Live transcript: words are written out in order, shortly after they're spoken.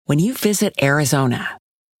When you visit Arizona,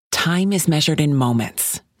 time is measured in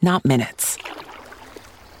moments, not minutes.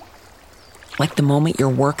 Like the moment your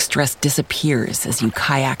work stress disappears as you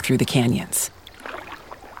kayak through the canyons.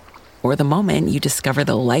 Or the moment you discover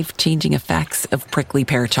the life-changing effects of prickly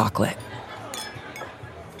pear chocolate.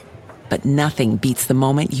 But nothing beats the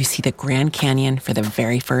moment you see the Grand Canyon for the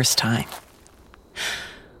very first time.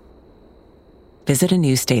 Visit a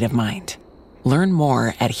new state of mind. Learn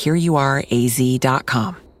more at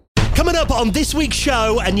hereyouareaz.com. Coming up on this week's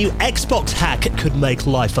show, a new Xbox hack could make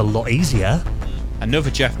life a lot easier. Another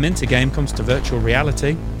Jeff Minter game comes to virtual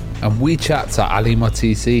reality. And we chat to Ali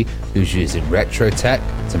Motisi, who's using retro tech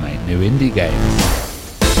to make new indie games.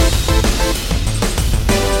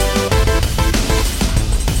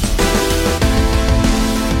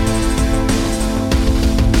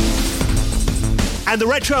 And the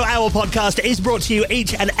Retro Hour podcast is brought to you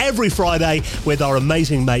each and every Friday with our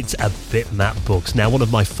amazing mates at Bitmap Books. Now, one of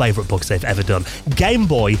my favourite books they've ever done, Game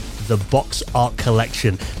Boy, the Box Art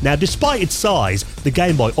Collection. Now, despite its size, the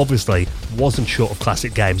Game Boy obviously wasn't short of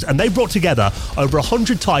classic games, and they brought together over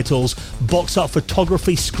 100 titles, box art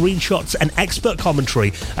photography, screenshots, and expert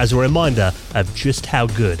commentary as a reminder of just how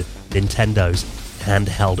good Nintendo's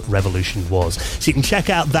handheld revolution was. So you can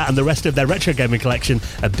check out that and the rest of their retro gaming collection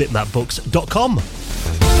at bitmapbooks.com.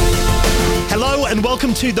 Hello and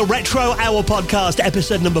welcome to the Retro Hour podcast,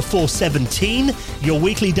 episode number 417, your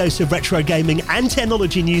weekly dose of retro gaming and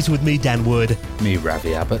technology news with me, Dan Wood. Me,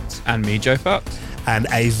 Ravi Abbott. And me, Joe Fox. And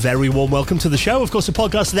a very warm welcome to the show. Of course, a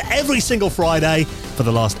podcast that every single Friday for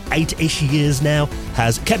the last 8-ish years now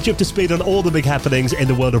has kept you up to speed on all the big happenings in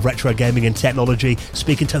the world of retro gaming and technology,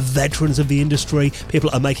 speaking to veterans of the industry,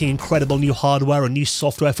 people that are making incredible new hardware and new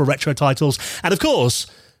software for retro titles, and of course,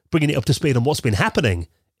 bringing it up to speed on what's been happening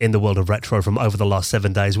in the world of retro from over the last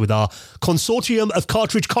 7 days with our consortium of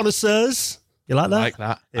cartridge connoisseurs. You like that? I like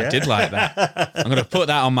that. Yeah. I did like that. I'm going to put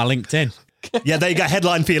that on my LinkedIn. Yeah, there you go.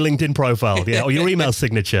 Headline for your LinkedIn profile. Yeah, or your email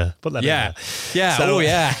signature. Put that in there. Yeah. So,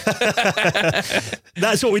 yeah.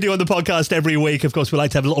 That's what we do on the podcast every week. Of course, we like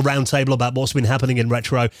to have a little round table about what's been happening in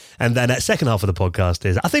retro. And then second half of the podcast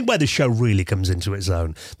is, I think, where the show really comes into its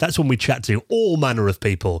own. That's when we chat to all manner of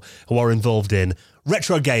people who are involved in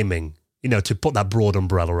retro gaming, you know, to put that broad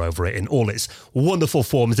umbrella over it in all its wonderful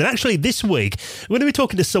forms. And actually, this week, we're going to be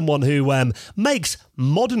talking to someone who makes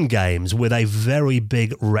modern games with a very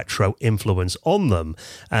big retro influence on them.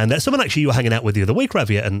 And someone actually you were hanging out with the other week,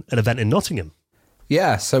 Ravi, at an event in Nottingham.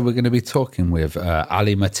 Yeah, so we're going to be talking with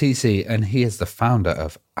Ali Motisi, and he is the founder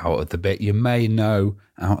of Out of the Bit. You may know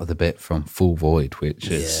Out of the Bit from Full Void, which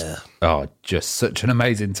is just such an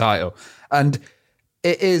amazing title. And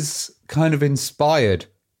it is kind of inspired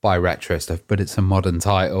by retro stuff, but it's a modern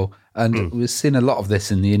title. And we've seen a lot of this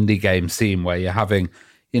in the indie game scene where you're having,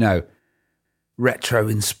 you know,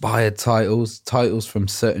 retro-inspired titles from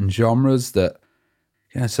certain genres that,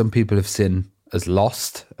 you know, some people have seen as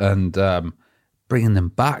lost, and bringing them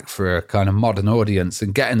back for a kind of modern audience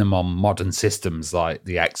and getting them on modern systems like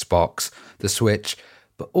the Xbox, the Switch,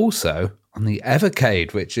 but also on the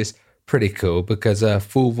Evercade, which is pretty cool because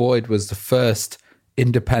Full Void was the first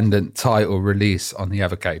independent title release on the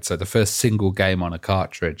Evercade, so the first single game on a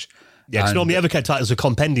cartridge. Yeah, because normally Evercade titles are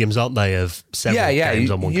compendiums, aren't they, of several games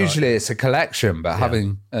on one usually cartridge. It's a collection, but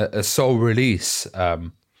having a sole release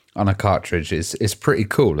on a cartridge is pretty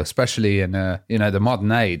cool, especially in the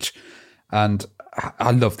modern age. And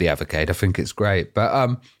I love the Evercade. I think it's great.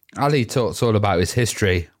 But Ali talks all about his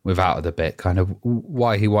history with Out of the Bit, kind of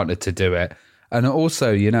why he wanted to do it. And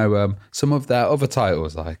also, you know, some of their other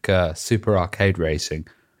titles like Super Arcade Racing.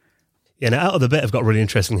 Yeah, now Out of the Bit have got a really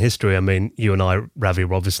interesting history. I mean, you and I, Ravi,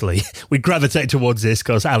 obviously, we gravitate towards this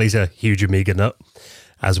because Ali's a huge Amiga nut,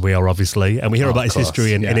 as we are, obviously. And we hear about his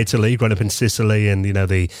history in Italy, growing up in Sicily and, you know,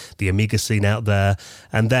 the Amiga scene out there.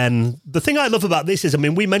 And then the thing I love about this is, I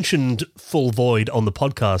mean, we mentioned Full Void on the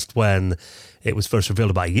podcast when it was first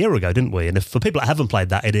revealed about a year ago, didn't we? And if, for people that haven't played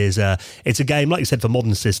that, it's a game, like you said, for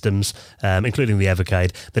modern systems, including the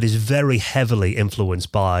Evercade, that is very heavily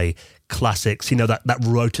influenced by classics, you know, that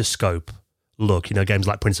rotoscope look, you know, games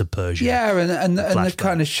like Prince of Persia. Yeah, and the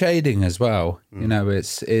kind of shading as well. You know,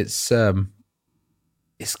 it's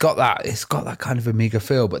got that kind of Amiga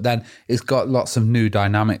feel, but then it's got lots of new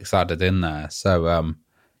dynamics added in there. So,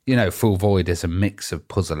 you know, Full Void is a mix of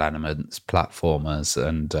puzzle elements, platformers,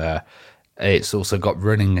 and it's also got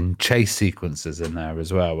running and chase sequences in there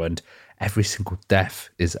as well. And every single death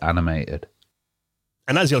is animated.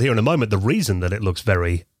 And as you'll hear in a moment, the reason that it looks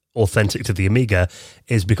very authentic to the Amiga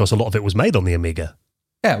is because a lot of it was made on the Amiga.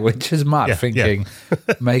 Yeah, which is mad,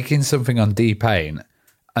 making something on D-Paint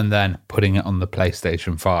and then putting it on the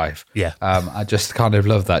PlayStation 5. Yeah. I just kind of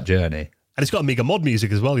love that journey. And it's got Amiga mod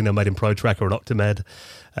music as well, made in Pro Tracker and Octamed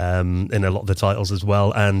in a lot of the titles as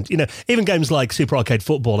well. And, even games like Super Arcade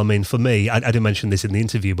Football, for me, I didn't mention this in the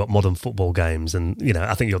interview, but modern football games, and,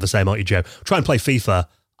 I think you're the same, aren't you, Joe? Try and play FIFA.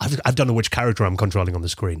 I don't know which character I'm controlling on the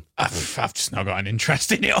screen. I've just not got an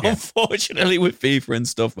interest in it, unfortunately, with FIFA and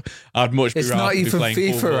stuff. I'd much It's rather not be even playing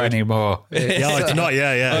FIFA anymore. It's not,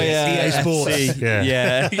 yeah. Oh, yeah. EA Sports.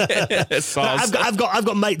 Yeah. So I've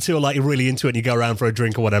got mates who are like really into it, and you go around for a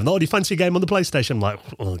drink or whatever. Oh, do you fancy a game on the PlayStation? I'm like,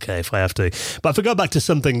 okay, if I have to. But if I go back to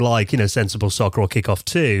something like, Sensible Soccer or Kickoff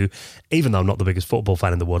 2, even though I'm not the biggest football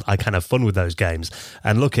fan in the world, I can have fun with those games.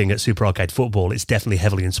 And looking at Super Arcade Football, it's definitely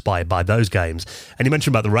heavily inspired by those games. And you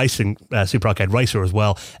mentioned about the racing, Super Arcade Racer as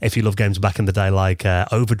well. If you love games back in the day like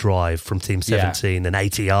Overdrive from Team 17 and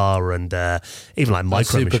ATR and even like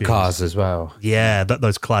Micro Machines. Supercars as well. Yeah,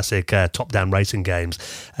 those classic top-down racing games.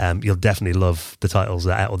 You'll definitely love the titles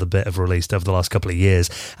that Out of the Bit have released over the last couple of years.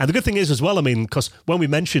 And the good thing is as well, because when we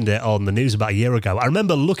mentioned it on the news about a year ago, I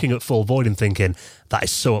remember looking at Full Void and thinking, that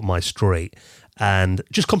is so up my street, and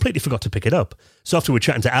just completely forgot to pick it up. So after we were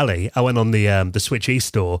chatting to Ali, I went on the Switch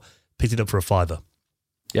eStore, picked it up for $5.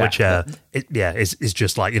 Yeah. Which, is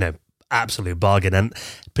just like, absolute bargain. And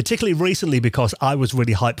particularly recently, because I was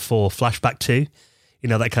really hyped for Flashback 2,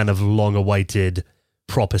 that kind of long-awaited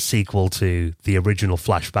proper sequel to the original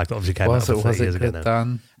Flashback that obviously came out 30 years ago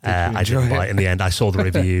now. I didn't buy it in the end. I saw the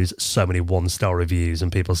reviews, so many one-star reviews, and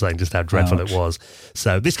people saying just how dreadful it was.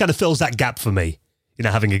 So this kind of fills that gap for me,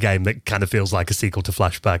 having a game that kind of feels like a sequel to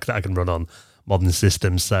Flashback that I can run on modern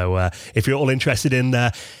systems. So if you're all interested in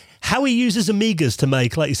how he uses Amigas to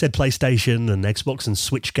make, like you said, PlayStation and Xbox and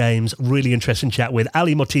Switch games. Really interesting chat with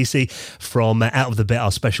Ali Motisi from Out of the Bit,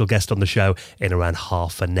 our special guest on the show, in around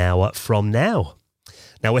half an hour from now.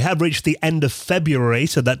 Now, we have reached the end of February,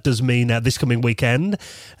 so that does mean this coming weekend,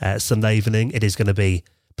 Sunday evening, it is going to be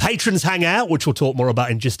Patrons Hangout, which we'll talk more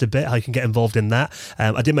about in just a bit, how you can get involved in that.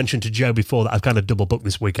 I did mention to Joe before that I've kind of double booked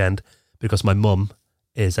this weekend because my mum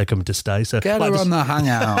is coming to stay. So get her on the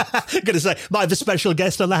Hangout. Going to say, might have a special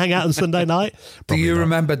guest on the Hangout on Sunday night. Do you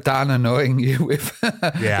remember Dan annoying you with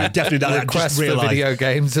definitely requests for video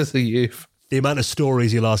games as a youth? The amount of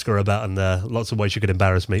stories you'll ask her about and lots of ways she could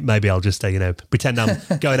embarrass me. Maybe I'll just pretend I'm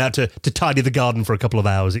going out to tidy the garden for a couple of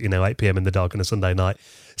hours at 8 p.m. in the dark on a Sunday night.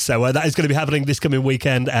 So that is going to be happening this coming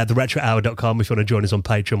weekend at theretrohour.com. If you want to join us on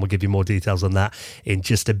Patreon, we'll give you more details on that in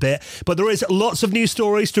just a bit. But there is lots of news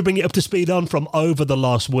stories to bring you up to speed on from over the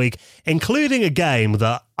last week, including a game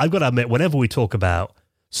that I've got to admit, whenever we talk about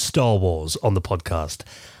Star Wars on the podcast,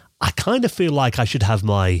 I kind of feel like I should have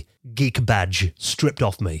my geek badge stripped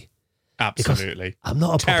off me. Absolutely. I'm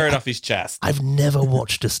not tear it off his chest. I've never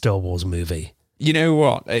watched a Star Wars movie. You know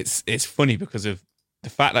what? It's funny because of the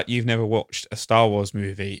fact that you've never watched a Star Wars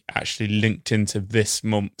movie actually linked into this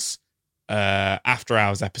month's After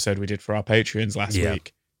Hours episode we did for our Patreons last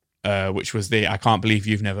week, which was the I Can't Believe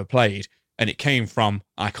You've Never Played. And it came from,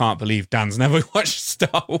 I can't believe Dan's never watched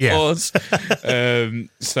Star Wars. I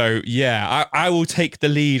will take the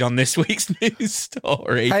lead on this week's news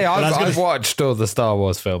story. Hey, I've watched all the Star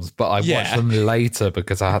Wars films, but I watched them later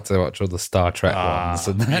because I had to watch all the Star Trek ones.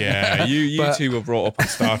 And then, you two were brought up on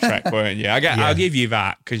Star Trek, weren't you? I'll give you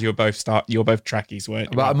that because you're both Trekkies, weren't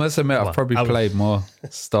you? But I must admit, I've probably played more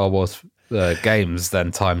Star Wars games than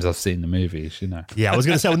times I've seen the movies, Yeah, I was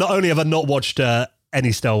going to say, well, not only have I not watched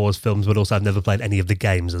any Star Wars films, but also I've never played any of the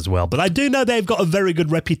games as well. But I do know they've got a very good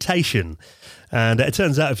reputation. And it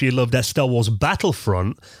turns out if you loved Star Wars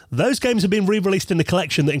Battlefront, those games have been re-released in a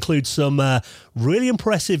collection that includes some really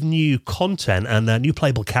impressive new content and new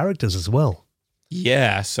playable characters as well.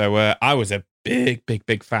 Yeah, so I was a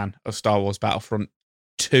big fan of Star Wars Battlefront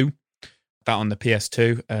 2. That on the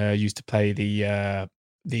PS2. Used to play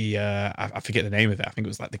I forget the name of it. I think it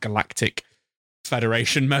was like the Galactic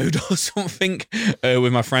Federation mode or something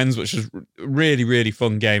with my friends, which was really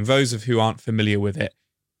fun game. Those of who aren't familiar with it,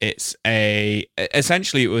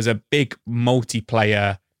 essentially it was a big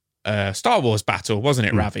multiplayer Star Wars battle, wasn't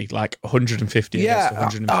it, Ravi? Like 150 against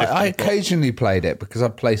 150. I occasionally played it because I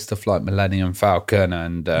played stuff like Millennium Falcon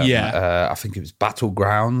and I think it was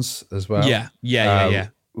Battlegrounds as well. Yeah.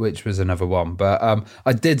 Which was another one. But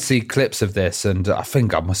I did see clips of this and I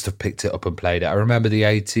think I must have picked it up and played it. I remember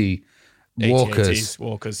the Walkers,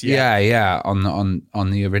 on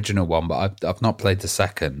the original one, but I've not played the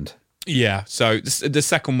second. Yeah, so the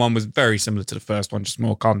second one was very similar to the first one, just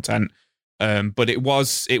more content. But it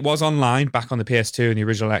was online back on the PS2 and the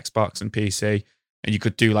original Xbox and PC, and you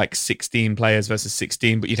could do like 16 players versus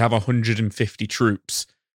 16, but you'd have 150 troops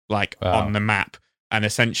on the map. And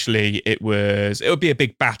essentially it would be a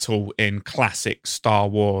big battle in classic Star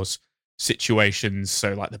Wars situations.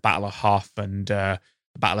 So like the Battle of Hoth and the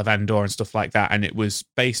Battle of Endor and stuff like that. And it was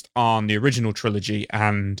based on the original trilogy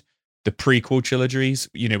and the prequel trilogies,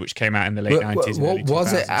 which came out in the late 90s. And early 2000s.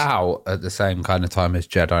 Was it out at the same kind of time as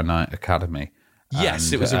Jedi Knight Academy?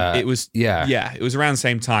 Yes, and, it was. Yeah, it was around the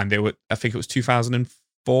same time. I think it was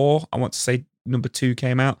 2004. I want to say number 2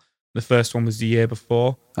 came out. The first one was the year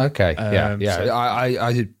before. Okay, yeah. So,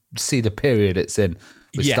 I see the period it's in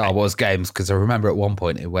with Star Wars games, because I remember at one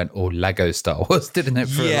point it went all Lego Star Wars, didn't it?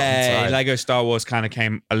 For a long time. Lego Star Wars kind of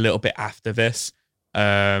came a little bit after this.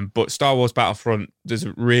 But Star Wars Battlefront, there's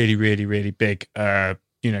a really, really, really big, kind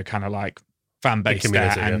of like fan base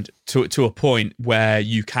there, and to a point where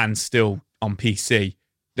you can still on PC.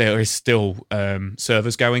 There is still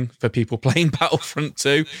servers going for people playing Battlefront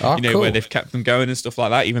 2, cool. Where they've kept them going and stuff like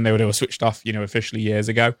that, even though they were switched off, officially years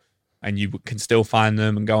ago. And you can still find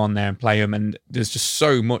them and go on there and play them. And there's just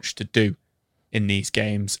so much to do in these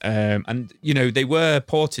games. And they were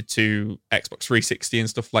ported to Xbox 360 and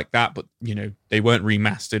stuff like that, but, they weren't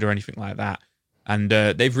remastered or anything like that. And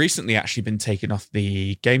they've recently actually been taken off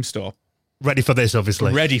the game store. Ready for this,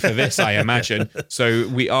 obviously. Ready for this, I imagine. So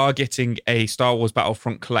we are getting a Star Wars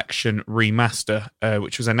Battlefront Collection remaster,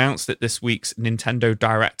 which was announced at this week's Nintendo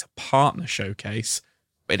Direct Partner Showcase.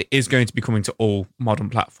 But it is going to be coming to all modern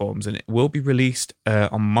platforms, and it will be released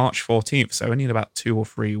on March 14th, so only in about 2 or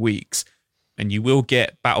 3 weeks. And you will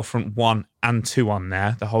get Battlefront 1 and 2 on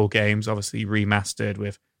there. The whole game's obviously remastered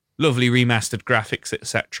with lovely remastered graphics,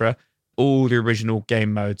 etc. All the original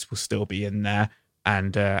game modes will still be in there.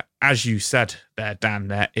 And as you said there, Dan,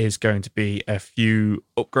 there is going to be a few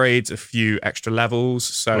upgrades, a few extra levels.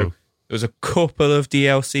 So there was a couple of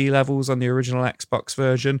DLC levels on the original Xbox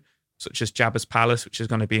version, such as Jabba's Palace, which is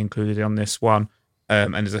going to be included on this one.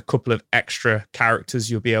 And there's a couple of extra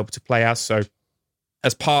characters you'll be able to play as. So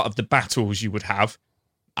as part of the battles you would have,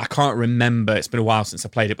 I can't remember, it's been a while since I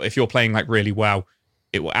played it, but if you're playing like really well,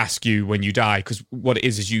 it will ask you when you die, because what it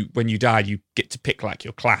is when you die, you get to pick like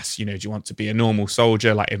your class. Do you want to be a normal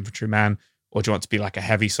soldier, like infantryman, or do you want to be like a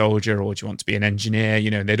heavy soldier, or do you want to be an engineer?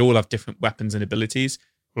 And they'd all have different weapons and abilities.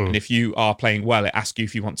 And if you are playing well, it asks you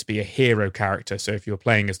if you want to be a hero character. So if you're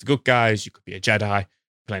playing as the good guys, you could be a Jedi.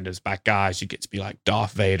 Playing as bad guys, you get to be like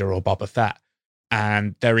Darth Vader or Boba Fett.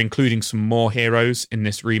 And they're including some more heroes in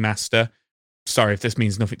this remaster. Sorry if this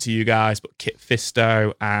means nothing to you guys, but Kit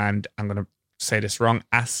Fisto and I'm going to say this wrong,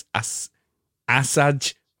 Asajj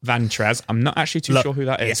Ventress. I'm not actually too sure who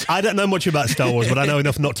that is. I don't know much about Star Wars, but I know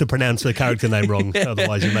enough not to pronounce the character name wrong.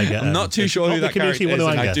 Otherwise, you may get. I'm not too sure who that character is,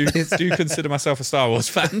 and I do consider myself a Star Wars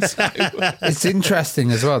fan. So. It's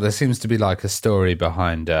interesting as well. There seems to be like a story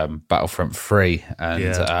behind Battlefront 3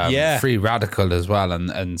 and Free Radical as well,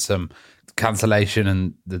 and some cancellation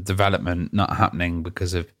and the development not happening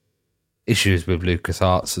because of issues with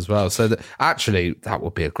LucasArts as well. So that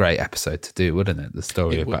would be a great episode to do, wouldn't it? The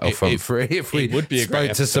story of Battlefront 3. If we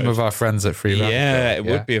spoke to some of our friends at Free Radical. Yeah, it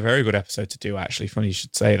would be a very good episode to do, actually. Funny you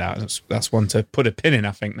should say that. That's one to put a pin in,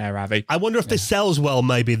 I think, there, Ravi. I wonder if this sells well,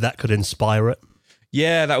 maybe that could inspire it.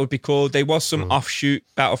 Yeah, that would be cool. There was some offshoot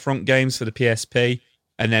Battlefront games for the PSP,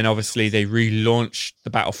 and then obviously they relaunched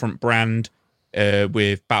the Battlefront brand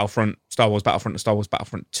with Star Wars Battlefront and Star Wars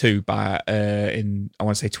Battlefront 2 in, I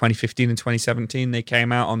want to say, 2015 and 2017. They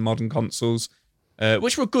came out on modern consoles,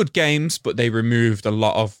 which were good games, but they removed a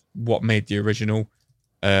lot of what made the original.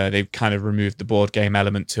 They kind of removed the board game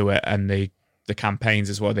element to it, and the campaigns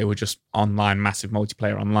as well. They were just online, massive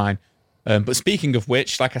multiplayer online. But speaking of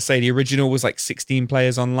which, like I say, the original was like 16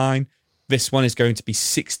 players online. This one is going to be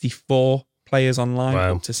 64 players online,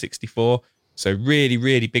 up to 64. So really,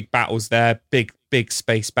 really big battles there, big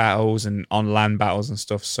space battles and on land battles and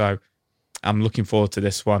stuff. So I'm looking forward to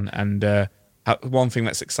this one. And one thing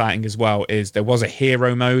that's exciting as well is there was a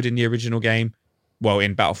hero mode in the original game,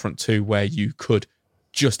 in Battlefront 2, where you could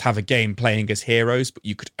just have a game playing as heroes, but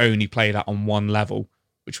you could only play that on one level,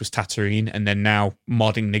 which was Tatooine. And then now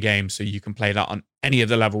modding the game so you can play that on any of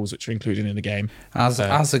the levels which are included in the game. As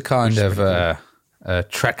a kind of...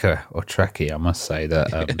 Trekker or Trekkie, I must say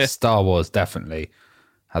that Star Wars definitely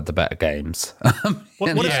had the better games.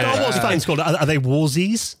 What are Star Wars fans called? Are they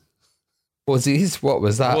Warsies? Aussies? What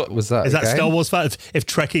was that? Was that is that Star Wars fans? If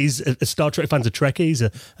Trekkies, Star Trek fans are Trekkies,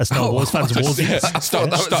 a Star Wars fans are Aussies.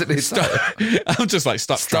 I'm just like,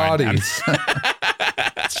 stop trying, Dan.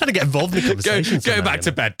 Just trying to get involved in the conversation. Go back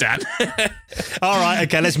to bed, Dan. All right,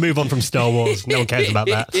 okay, let's move on from Star Wars. No one cares about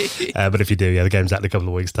that. But if you do, the game's out in a couple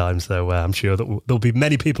of weeks' time, so I'm sure that there'll be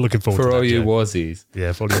many people looking forward to that. For all you Aussies.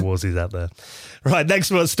 Yeah, for all you Aussies out there. Right, next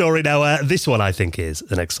one story. Now, this one I think is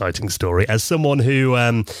an exciting story. As someone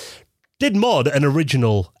who did mod an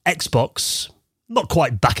original Xbox, not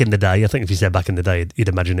quite back in the day. I think if you said back in the day, you'd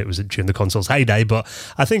imagine it was during the console's heyday. But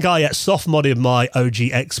I think I soft modded my OG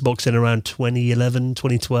Xbox in around 2011,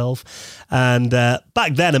 2012. And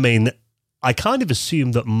back then, I mean, I kind of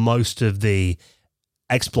assumed that most of the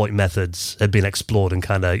exploit methods had been explored and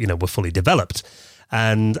kind of, were fully developed.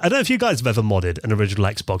 And I don't know if you guys have ever modded an original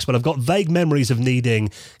Xbox, but I've got vague memories of needing,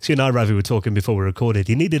 because you and I, Ravi, were talking before we recorded,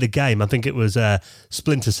 you needed a game. I think it was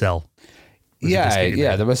Splinter Cell.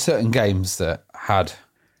 Yeah. There were certain games that had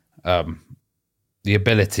the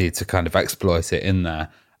ability to kind of exploit it in there.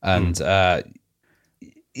 And,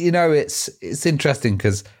 it's interesting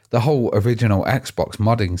because the whole original Xbox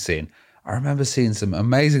modding scene, I remember seeing some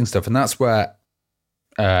amazing stuff. And that's where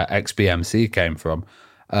XBMC came from.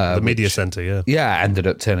 The media center, yeah. Yeah, ended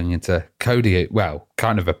up turning into Cody, well,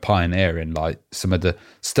 kind of a pioneer in like some of the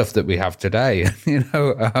stuff that we have today,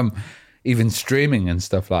 even streaming and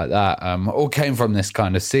stuff like that, all came from this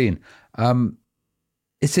kind of scene.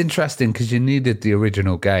 It's interesting because you needed the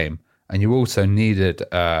original game and you also needed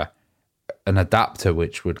an adapter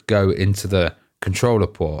which would go into the controller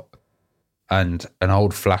port and an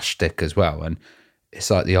old flash stick as well. And it's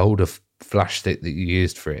like the older flash stick that you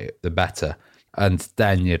used for it, the better. And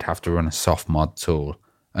then you'd have to run a soft mod tool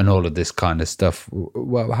and all of this kind of stuff.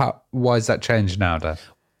 Well, why has that changed now, Dan?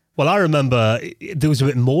 Well, I remember there was a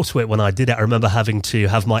bit more to it when I did it. I remember having to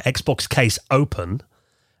have my Xbox case open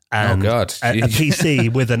and a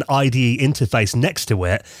PC with an IDE interface next to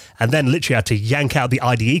it, and then literally had to yank out the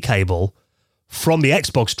IDE cable from the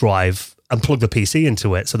Xbox drive and plug the PC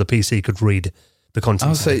into it so the PC could read the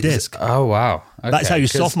contents of the disc. Oh, wow. Okay, that's how you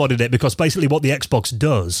soft modded it, because basically what the Xbox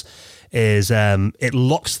does is it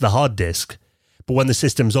locks the hard disk, but when the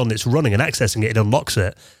system's on, it's running and accessing it, it unlocks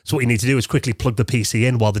it. So what you need to do is quickly plug the PC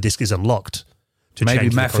in while the disk is unlocked. Maybe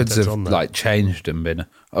methods have like changed and been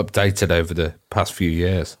updated over the past few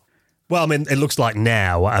years. Well, I mean, it looks like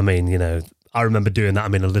now, I mean, I remember doing that. I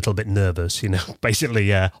mean, a little bit nervous,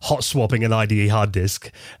 basically hot swapping an IDE hard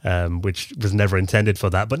disk, which was never intended for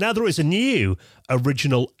that. But now there is a new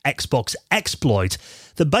original Xbox exploit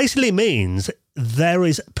that basically means there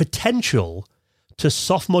is potential to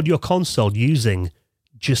soft mod your console using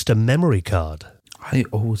just a memory card. I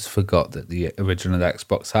always forgot that the original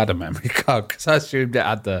Xbox had a memory card because I assumed it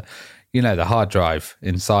had the hard drive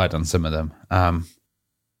inside on some of them.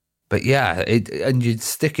 But yeah, and you'd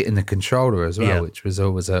stick it in the controller as well, which was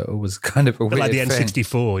always kind of a weird like the thing.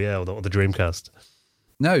 N64, or the Dreamcast.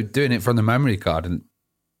 No, doing it from the memory card and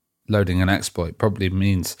loading an exploit probably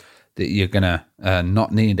means that you're gonna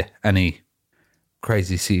not need any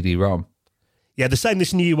crazy CD-ROM. Yeah, the same.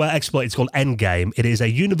 This new exploit, it's called Endgame. It is a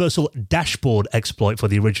universal dashboard exploit for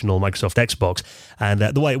the original Microsoft Xbox. And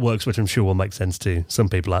the way it works, which I'm sure will make sense to some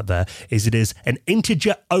people out there, is it is an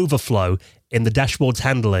integer overflow in the dashboard's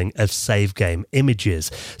handling of save game images.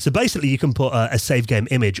 So basically, you can put a save game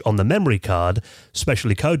image on the memory card,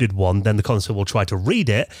 specially coded one, then the console will try to read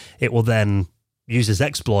it. It will then use this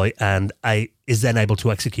exploit and is then able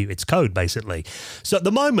to execute its code, basically. So at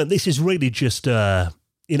the moment, this is really just a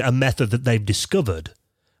method that they've discovered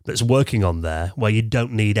that's working on there, where you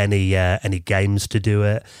don't need any games to do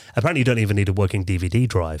it. Apparently, you don't even need a working DVD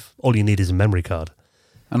drive. All you need is a memory card.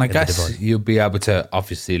 And I guess you'll be able to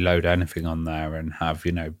obviously load anything on there and have,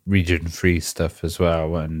 region-free stuff as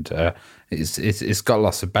well. And it's got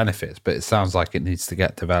lots of benefits, but it sounds like it needs to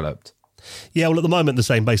get developed. Yeah, well, at the moment, they're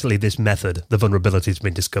saying basically this method, the vulnerability has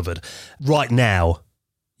been discovered. Right now,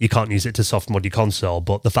 you can't use it to soft mod your console,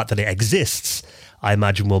 but the fact that it exists, I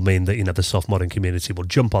imagine, will mean that, the soft modding community will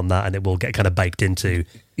jump on that and it will get kind of baked into...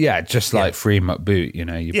 Yeah, just like FreeMuck Boot, you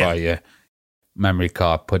buy your memory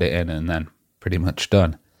card, put it in, and then pretty much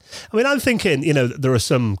done. I mean, I'm thinking, there are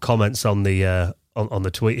some comments on the on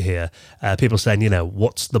the tweet here, people saying,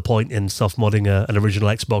 what's the point in soft modding an original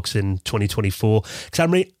Xbox in 2024? Because I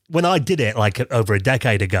mean, when I did it like over a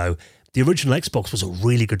decade ago, the original Xbox was a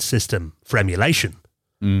really good system for emulation.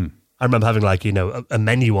 Mm. I remember having a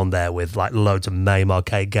menu on there with like loads of MAME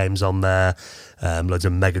arcade games on there, loads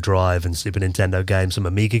of Mega Drive and Super Nintendo games. Some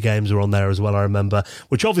Amiga games were on there as well, I remember,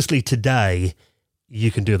 which obviously today you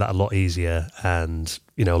can do that a lot easier and,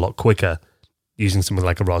 a lot quicker using something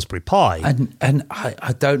like a Raspberry Pi. And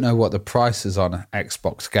I don't know what the prices on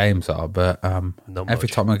Xbox games are, but every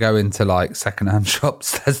time I go into like secondhand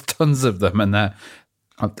shops, there's tons of them, and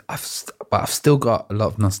I've still got a lot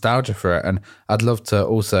of nostalgia for it, and I'd love to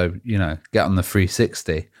also, get on the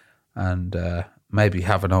 360 and maybe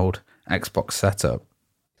have an old Xbox setup.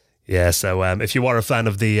 Yeah, so if you are a fan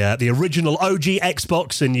of the original OG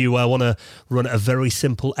Xbox and you want to run a very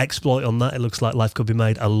simple exploit on that, it looks like life could be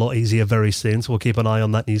made a lot easier very soon, so we'll keep an eye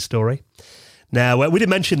on that news story. Now, we did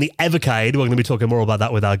mention the Evercade. We're going to be talking more about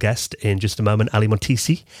that with our guest in just a moment, Ali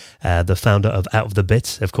Montisi, the founder of Out of the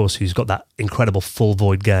Bit, of course, who's got that incredible Full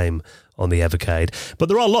Void game on the Evercade. But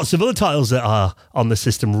there are lots of other titles that are on the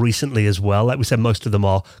system recently as well. Like we said, most of them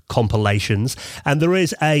are compilations. And there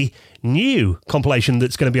is a new compilation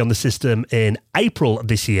that's going to be on the system in April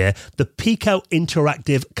this year, the Pico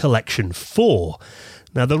Interactive Collection 4.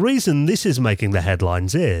 Now, the reason this is making the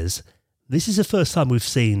headlines is this is the first time we've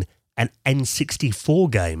seen an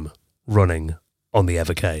N64 game running on the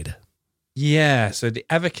Evercade. Yeah, so the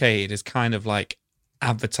Evercade is kind of like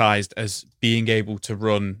advertised as being able to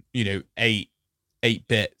run,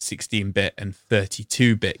 8-bit, 16-bit, and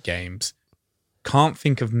 32-bit games. Can't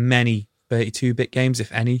think of many 32-bit games,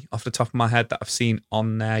 if any, off the top of my head that I've seen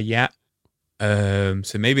on there yet.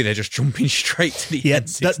 So maybe they're just jumping straight to the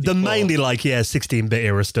N64. They're mainly 16-bit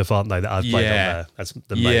era stuff, aren't they, that I've played on there? That's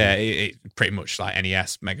the main. Yeah, it pretty much like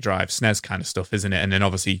NES, Mega Drive, SNES kind of stuff, isn't it? And then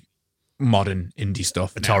obviously modern indie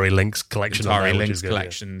stuff. Atari Lynx collection. Atari Lynx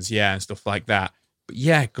collections, and stuff like that. But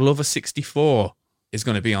yeah, Glover 64 is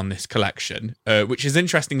going to be on this collection, which is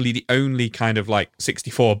interestingly the only kind of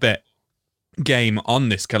 64-bit game on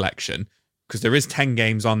this collection, because there is 10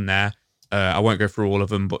 games on there. I won't go through all of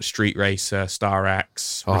them, but Street Racer, Star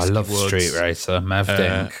X. I love Woods, Street Racer,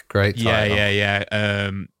 Mavdink, great title.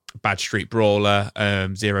 Yeah. Bad Street Brawler,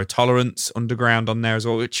 Zero Tolerance, Underground on there as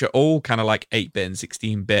well, which are all kind of 8-bit and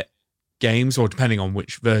 16-bit games, or depending on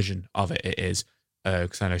which version of it is.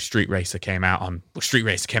 Because I know Street Racer came out on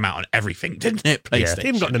everything, didn't it? PlayStation. Yeah, they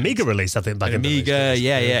even got an Amiga release, I think, back in the Amiga,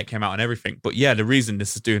 it came out on everything. But yeah, the reason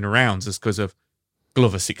this is doing the rounds is because of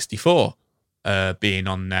Glover 64. Being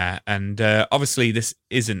on there, and obviously this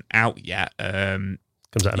isn't out yet.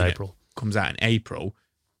 Comes out in April,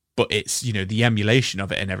 but it's the emulation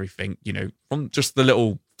of it and everything. From just the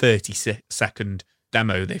little 30-second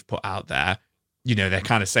demo they've put out there, they're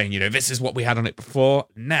kind of saying, this is what we had on it before.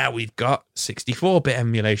 Now we've got 64-bit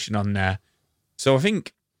emulation on there. So I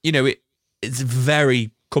think it's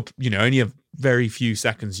very only a very few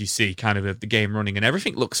seconds you see kind of the game running, and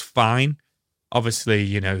everything looks fine.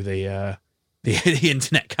 Obviously, the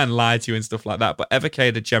internet can lie to you and stuff like that, but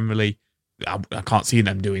Evercade are generally, I can't see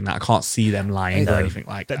them doing that. I can't see them lying or anything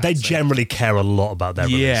like that. They generally care a lot about their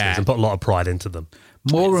releases and put a lot of pride into them.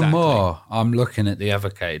 More and more, I'm looking at the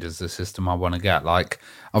Evercade as the system I want to get.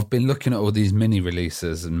 I've been looking at all these mini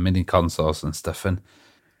releases and mini consoles and stuff, and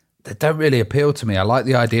they don't really appeal to me. I like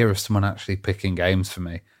the idea of someone actually picking games for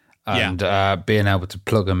me and being able to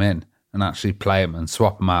plug them in and actually play them and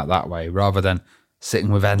swap them out that way, rather than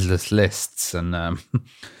sitting with endless lists and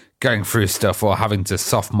going through stuff, or having to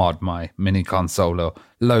soft mod my mini console or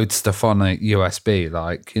load stuff on a USB.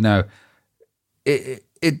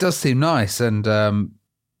 It does seem nice, and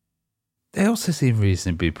they also seem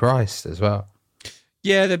reasonably priced as well.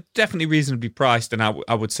 Yeah, they're definitely reasonably priced, and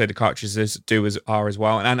I would say the cartridges are as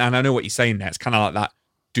well. And I know what you're saying there. It's kind of like that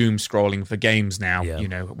doom scrolling for games now.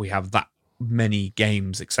 Yeah. We have that many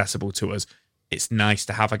games accessible to us. It's nice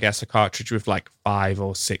to have, I guess, a cartridge with 5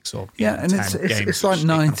 or 6 or 10 and games. It's like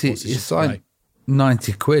 90. It's like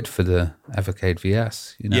 90 quid for the Evercade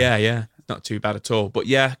VS. Yeah, not too bad at all. But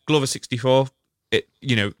yeah, Glover 64. It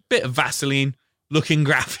bit of Vaseline looking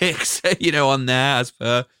graphics, on there as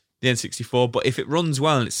per the N64. But if it runs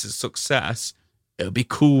well and it's a success, it'll be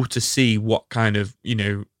cool to see what kind of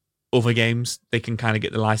other games they can kind of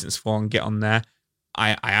get the license for and get on there.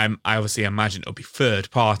 I obviously imagine it'll be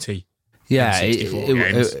third party. Yeah,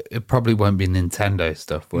 it probably won't be Nintendo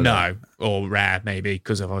stuff, will it? Or Rare maybe,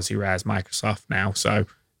 because obviously Rare's Microsoft now, so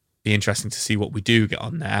be interesting to see what we do get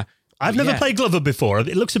on there. I've never played Glover before.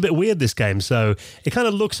 It looks a bit weird, this game, so it kind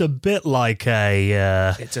of looks a bit like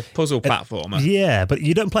a... it's a puzzle platformer. Yeah, but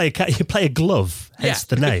you don't play a cat, you play a glove, hence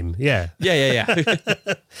the name, yeah. Yeah.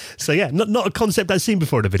 So yeah, not a concept I've seen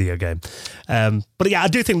before in a video game. But yeah, I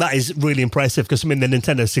do think that is really impressive, because the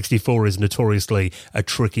Nintendo 64 is notoriously a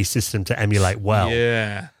tricky system to emulate well.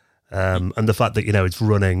 Yeah. And the fact that, it's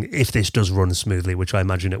running, if this does run smoothly, which I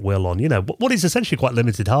imagine it will on, what is essentially quite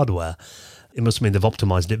limited hardware, it must mean they've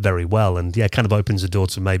optimized it very well, and kind of opens the door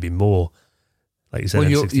to maybe more, like you said. Well,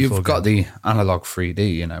 you've got the analog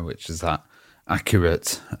 3D, which is that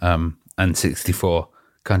accurate N64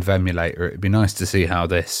 kind of emulator. It'd be nice to see how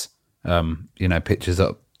this, pitches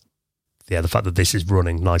up. Yeah, the fact that this is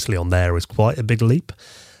running nicely on there is quite a big leap.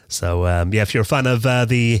 So, if you're a fan of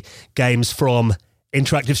the games from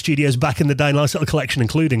Interactive Studios back in the day, nice little collection,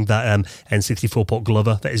 including that N64 port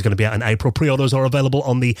Glover that is going to be out in April. Pre-orders are available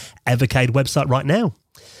on the Evercade website right now.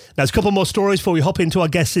 Now, there's a couple more stories before we hop into our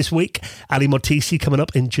guest this week. Ali Mortisi coming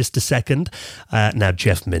up in just a second. Now,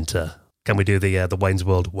 Jeff Minter. Can we do the Wayne's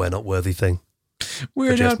World We're Not Worthy thing?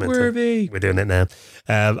 We're not worthy. We're doing it now.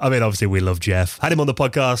 Obviously, we love Jeff. Had him on the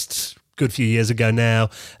podcast good few years ago now.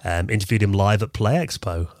 Interviewed him live at Play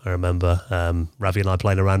Expo. I remember Ravi and I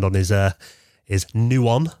playing around on his new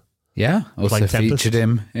one. Yeah, also featured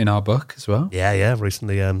him in our book as well. Yeah.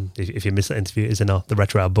 Recently, if you missed that interview, it's in the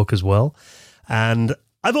Retro Hour book as well. And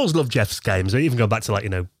I've always loved Jeff's games. I even go back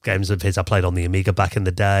to games of his I played on the Amiga back in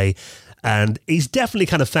the day. And he's definitely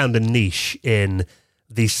kind of found a niche in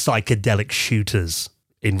these psychedelic shooters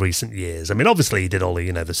in recent years. I mean, obviously he did all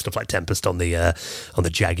the stuff like Tempest on the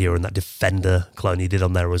Jaguar and that Defender clone he did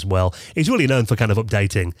on there as well. He's really known for kind of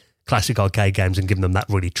updating classic arcade games and giving them that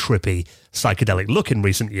really trippy psychedelic look in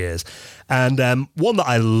recent years. And one that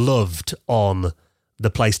I loved on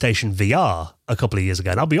the PlayStation VR a couple of years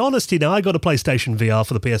ago. And I'll be honest, I got a PlayStation VR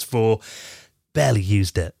for the PS4, barely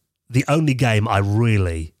used it. The only game I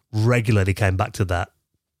really regularly came back to that,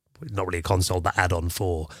 not really a console, that add-on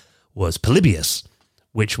for, was Polybius,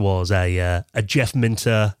 which was a Jeff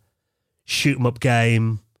Minter shoot-'em-up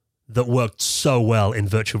game that worked so well in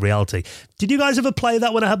virtual reality. Did you guys ever play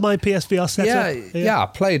that when I had my PSVR set up? Yeah, I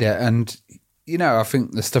played it. And, I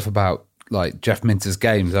think the stuff about Jeff Minter's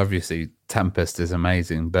games, obviously Tempest is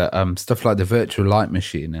amazing, but stuff like the Virtual Light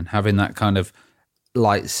Machine and having that kind of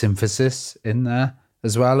light synthesis in there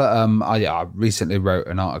as well. I recently wrote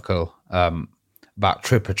an article about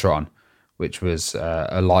Tripotron, which was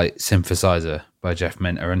a light synthesizer by Jeff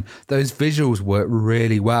Minter, and those visuals work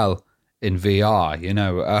really well in VR.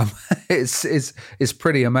 It's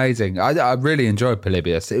pretty amazing. I really enjoyed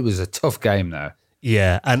Polybius. It was a tough game though.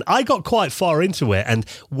 Yeah, and I got quite far into it, and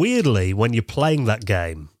weirdly, when you're playing that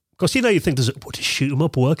game, because you think, does shoot 'em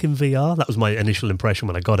up work in VR? That was my initial impression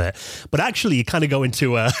when I got it. But actually, you kind of go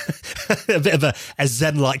into a bit of a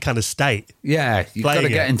Zen-like kind of state. Yeah, you've got to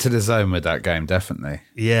get into the zone with that game, definitely.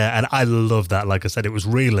 Yeah, and I love that. Like I said, it was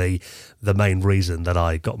really the main reason that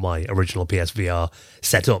I got my original PSVR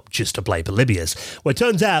set up, just to play Polybius. Well, it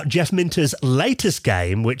turns out Jeff Minter's latest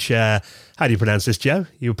game, which, how do you pronounce this, Joe?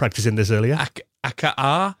 You were practicing this earlier.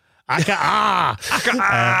 Aka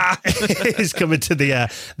is coming to the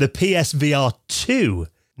PSVR 2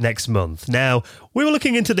 next month. Now, we were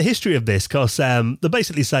looking into the history of this because they're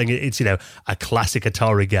basically saying it's, a classic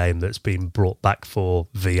Atari game that's been brought back for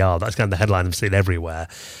VR. That's kind of the headline I've seen everywhere.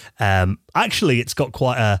 Actually, it's got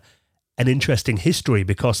quite an interesting history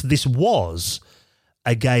because this was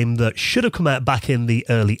a game that should have come out back in the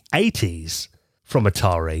early 80s from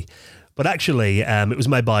Atari. But actually, it was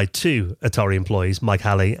made by two Atari employees, Mike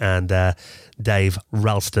Halley and Dave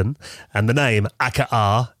Ralston. And the name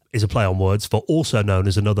Aka is a play on words for also known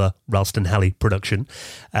as another Ralston-Halley production.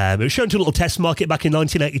 It was shown to a little test market back in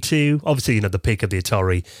 1982. Obviously, the peak of the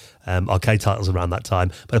Atari arcade titles around that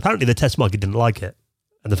time. But apparently the test market didn't like it.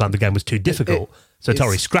 And they found the game was too difficult. So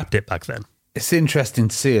Atari scrapped it back then. It's interesting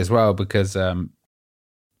to see as well because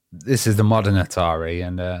this is the modern Atari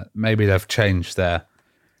and maybe they've changed their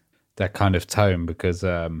kind of tone because,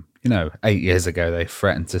 8 years ago they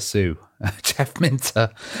threatened to sue Jeff Minter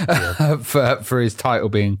for his title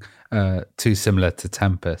being too similar to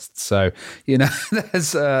Tempest. So,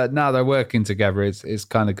 there's now they're working together. It's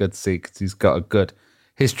kind of good to see because he's got a good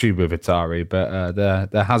history with Atari, but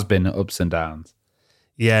there has been ups and downs.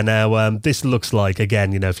 Yeah, now this looks like,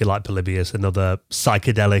 again, if you like Polybius, another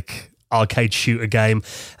psychedelic arcade shooter game.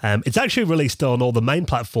 It's actually released on all the main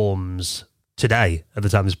platforms today, at the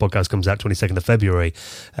time this podcast comes out, 22nd of February,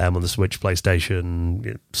 on the Switch,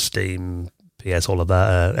 PlayStation, Steam, PS, all of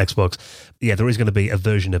that, Xbox. Yeah, there is going to be a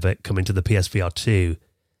version of it coming to the PSVR 2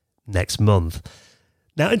 next month.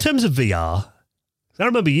 Now, in terms of VR, I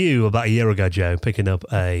remember you about a year ago, Joe, picking up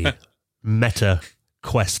a Meta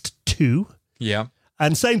Quest 2. Yeah.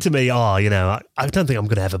 And saying to me, I don't think I'm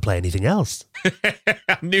going to ever play anything else.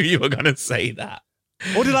 I knew you were going to say that.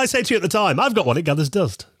 What did I say to you at the time? I've got one, it gathers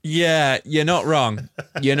dust. Yeah, you're not wrong.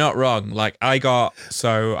 You're not wrong. Like, I got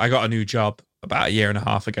a new job about a year and a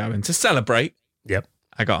half ago, and to celebrate,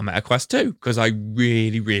 I got a Meta Quest 2 because I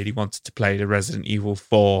really, really wanted to play the Resident Evil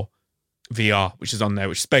 4 VR, which is on there,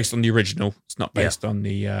 which is based on the original. It's not based on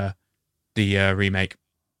the remake.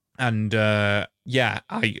 And I'm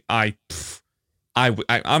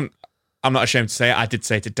I'm not ashamed to say it. I did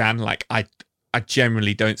say to Dan, like, I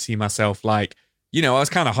generally don't see myself like, I was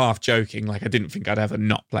kind of half joking. Like, I didn't think I'd ever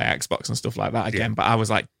not play Xbox and stuff like that again. But I was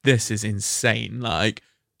like, this is insane. Like,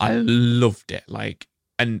 I loved it. Like,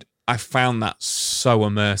 and I found that so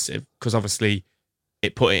immersive because obviously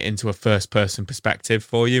it put it into a first-person perspective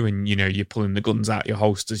for you. And, you're pulling the guns out your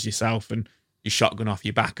holsters yourself and your shotgun off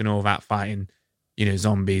your back and all that fighting,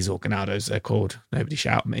 zombies or ganados, they're called. Nobody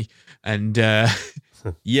shout at me. And,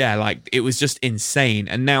 yeah, like, it was just insane.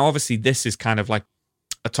 And now, obviously, this is kind of like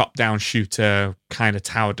a top-down shooter kind of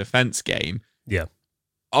tower defense game. Yeah.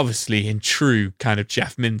 Obviously, in true kind of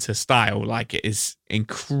Jeff Minter style, like, it is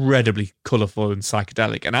incredibly colourful and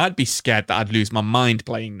psychedelic. And I'd be scared that I'd lose my mind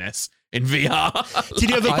playing this in VR.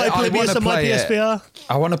 Did you ever play Polybius on my PSVR?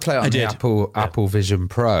 I want to play it on the Apple Vision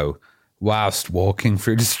Pro whilst walking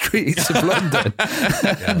through the streets of London.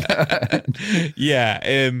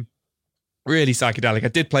 Really psychedelic. I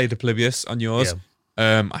did play the Polybius on yours. Yeah.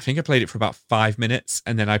 I think I played it for about 5 minutes,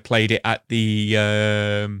 and then I played it at the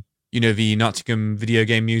the Nottingham Video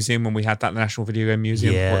Game Museum when we had that National Video Game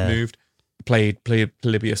Museum before it moved. Played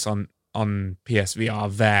Polybius on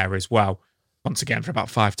PSVR there as well. Once again for about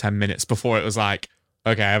 5-10 minutes before it was like,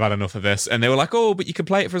 okay, I've had enough of this. And they were like, oh, but you can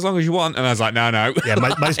play it for as long as you want. And I was like, no. Yeah,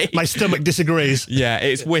 my stomach disagrees. Yeah,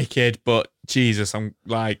 it's wicked, but Jesus, I'm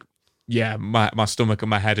like, yeah, my stomach and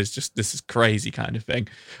my head is just, this is crazy kind of thing.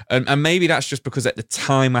 And maybe that's just because at the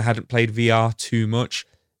time I hadn't played VR too much.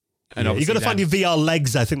 And you've got to find your VR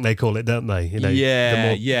legs, I think they call it, don't they? The more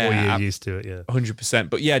you're used to it, 100%.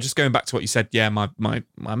 But yeah, just going back to what you said, my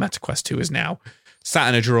Meta Quest 2 is now sat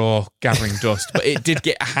in a drawer gathering dust. But it did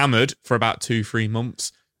get hammered for about 2-3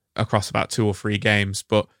 months across about 2 or 3 games.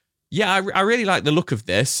 But yeah, I really like the look of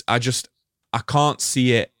this. I can't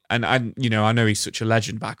see it. And I know he's such a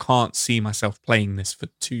legend, but I can't see myself playing this for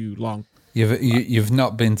too long. You've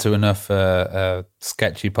not been to enough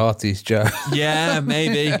sketchy parties, Joe. Yeah,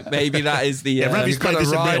 maybe that is the. You've got to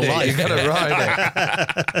ride it. You've got to ride it.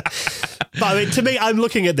 But I mean, to me, I'm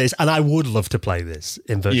looking at this, and I would love to play this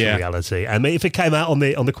in virtual reality. I mean, if it came out on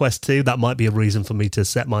the Quest 2, that might be a reason for me to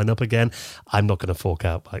set mine up again. I'm not going to fork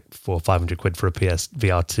out like £400 or £500 for a PS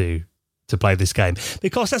VR 2 to play this game,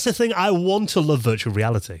 because that's the thing. I want to love virtual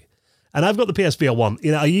reality. And I've got the PSVR 1.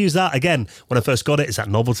 I use that, again, when I first got it. It's that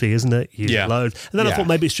novelty, isn't it? You use it loads. And then I thought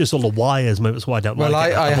maybe it's just all the wires. Maybe that's why I don't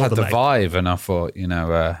like it. I had the Vive, and I thought,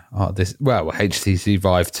 HTC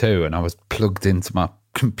Vive 2, and I was plugged into my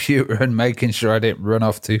computer and making sure I didn't run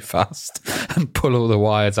off too fast and pull all the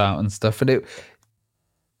wires out and stuff. And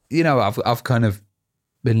I've kind of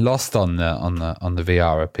been lost on the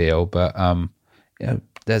VR appeal, but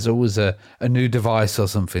there's always a new device or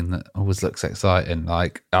something that always looks exciting.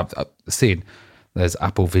 Like I've seen, there's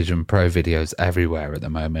Apple Vision Pro videos everywhere at the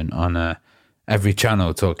moment on every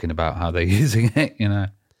channel talking about how they're using it.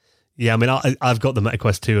 Yeah, I mean, I've got the Meta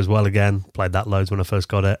Quest 2 as well. Again, played that loads when I first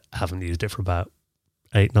got it. I haven't used it for about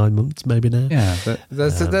 8-9 months, maybe now. Yeah, but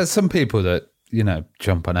there's some people that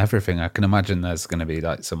jump on everything. I can imagine there's going to be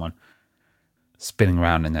like someone spinning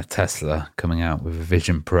around in a Tesla, coming out with a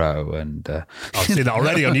Vision Pro, and I've seen that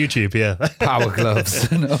already on YouTube. Yeah, power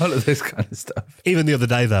gloves and all of this kind of stuff. Even the other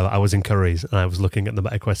day, though, I was in Curry's and I was looking at the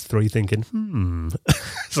Meta Quest 3, thinking,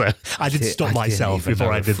 So I did stop myself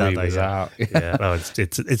before I did that. No,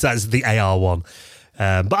 it's that's the AR one.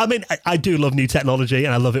 But I mean, I do love new technology,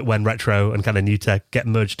 and I love it when retro and kind of new tech get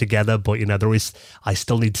merged together. But I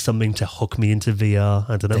still need something to hook me into VR.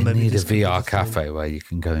 I don't know. Maybe need a VR cafe where you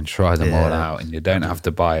can go and try them all out, and you don't have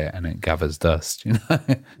to buy it, and it gathers dust.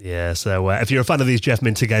 Yeah. So if you're a fan of these Jeff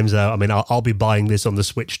Minter games, though, I mean, I'll be buying this on the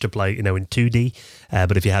Switch to play, in 2D.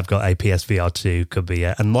 But if you have got a PSVR 2, could be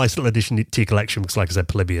a nice little addition to your collection. Because, like I said,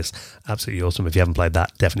 Polybius, absolutely awesome. If you haven't played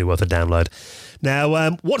that, definitely worth a download.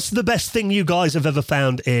 Now, what's the best thing you guys have ever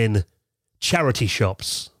found in charity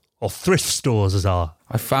shops or thrift stores, as are?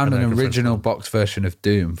 I found an original box version of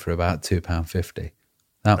Doom for about £2.50.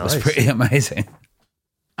 That was pretty amazing.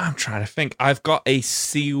 I'm trying to think. I've got a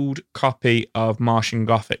sealed copy of Martian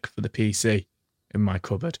Gothic for the PC in my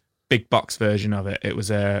cupboard. Big box version of it. It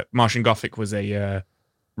was Martian Gothic was a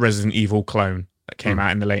Resident Evil clone that came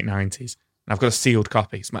out in the late 90s. And I've got a sealed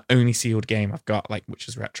copy. It's my only sealed game I've got, which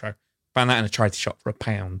is retro. Found that in a charity shop for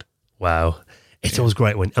 £1. Wow. It's always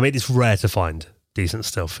great when... I mean, it's rare to find decent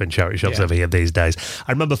stuff in charity shops over here these days.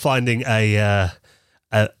 I remember finding a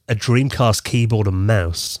Dreamcast keyboard and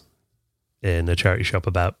mouse in a charity shop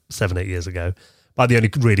about 7-8 years ago. But the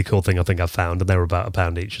only really cool thing I think I found, and they were about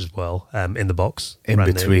 £1 each as well, in the box. In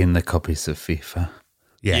between the copies of FIFA.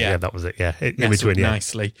 Yeah, that was it. Yeah, in between,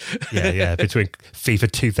 nicely. between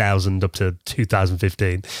FIFA 2000 up to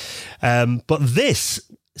 2015. But this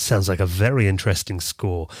Sounds like a very interesting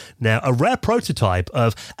score. Now, a rare prototype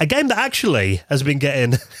of a game that actually has been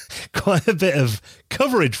getting quite a bit of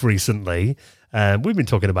coverage recently. We've been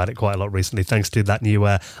talking about it quite a lot recently, thanks to that new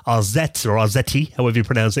Arzette or Arzetti, however you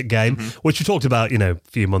pronounce it, game, which we talked about, a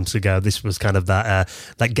few months ago. This was kind of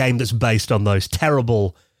that game that's based on those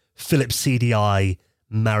terrible Philips CDI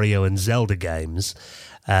Mario and Zelda games.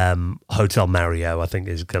 Hotel Mario, I think,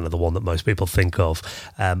 is kind of the one that most people think of,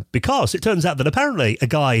 because it turns out that apparently a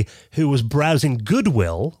guy who was browsing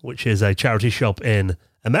Goodwill, which is a charity shop in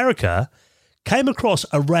America, came across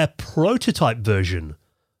a rare prototype version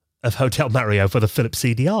of Hotel Mario for the Philips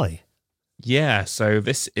CDI. Yeah, so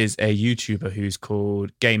this is a YouTuber who's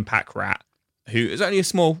called Game Pack Rat, who is only a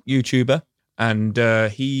small YouTuber, and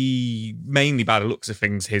he mainly, by the looks of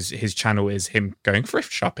things, his channel is him going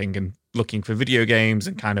thrift shopping and looking for video games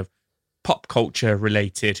and kind of pop culture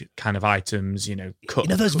related kind of items,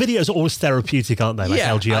 those videos are always therapeutic, aren't they? Like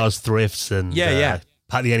LGR's thrifts and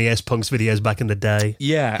Pat the NES Punks videos back in the day.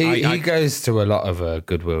 Yeah. He goes to a lot of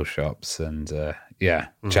Goodwill shops and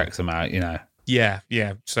checks them out, Yeah.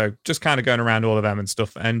 So just kind of going around all of them and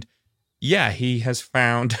stuff. And yeah, he has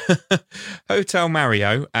found Hotel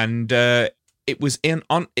Mario, and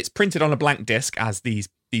it's printed on a blank disc, as these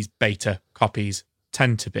beta copies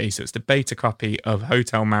tend to be. So it's the beta copy of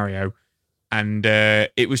Hotel Mario, and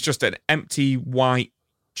it was just an empty white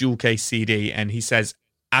dual case CD. And he says,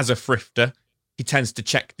 as a thrifter, he tends to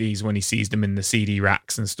check these when he sees them in the CD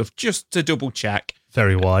racks and stuff, just to double check.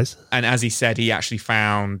 Very wise. And as he said, he actually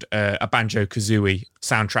found a Banjo-Kazooie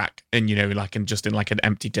soundtrack, and just in like an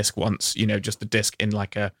empty disc once, just a disc in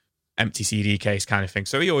like a empty CD case kind of thing.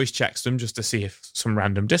 So he always checks them just to see if some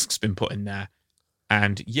random disc's been put in there.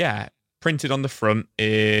 And yeah, printed on the front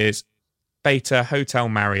is beta Hotel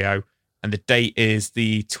Mario, and the date is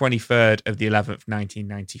the 23rd of the 11th,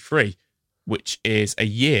 1993, which is a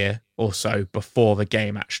year or so before the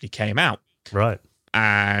game actually came out. Right.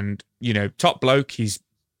 And, top bloke, he's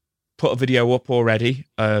put a video up already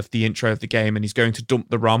of the intro of the game, and he's going to dump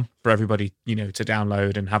the ROM for everybody, to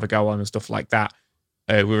download and have a go on and stuff like that.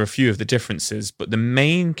 With a few of the differences, but the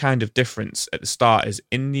main kind of difference at the start is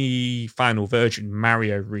in the final version,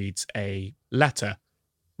 Mario reads a letter,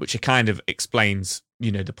 which it kind of explains,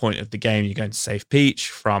 the point of the game. You're going to save Peach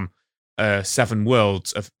from 7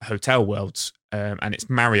 worlds of hotel worlds, and it's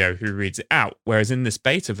Mario who reads it out. Whereas in this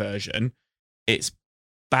beta version, it's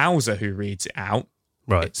Bowser who reads it out.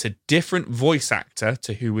 Right. It's a different voice actor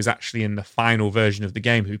to who was actually in the final version of the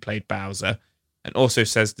game who played Bowser. And also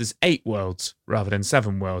says there's 8 worlds rather than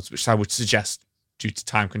 7 worlds, which I would suggest, due to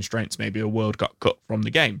time constraints, maybe a world got cut from the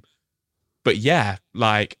game. But yeah,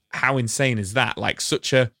 like, how insane is that? Like,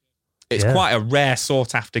 it's quite a rare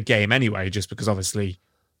sought after game anyway, just because obviously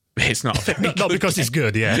it's not a very not because game. It's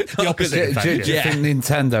good, yeah. The opposite. Do you think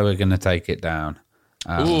Nintendo are going to take it down?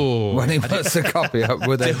 When he puts a copy up,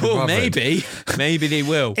 would they? Maybe they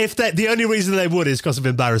will. If the only reason they would is because of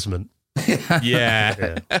embarrassment.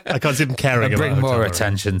 Yeah. I can't see them caring about bring Hotel more Mario.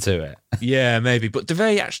 attention to it. Yeah, maybe. But do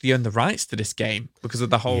they actually own the rights to this game because of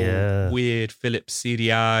the whole weird Philips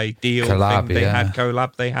CDI deal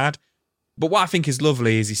collab they had? But what I think is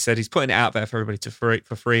lovely is he said he's putting it out there for everybody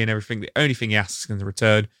for free and everything. The only thing he asks in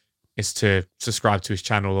return is to subscribe to his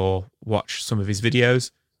channel or watch some of his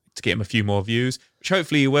videos to get him a few more views, which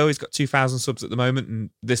hopefully he will. He's got 2,000 subs at the moment, and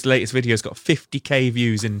this latest video's got 50k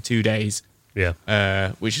views in 2 days.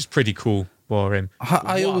 Yeah. Which is pretty cool for him.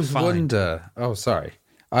 I always wonder. Oh, sorry.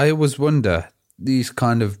 I always wonder, these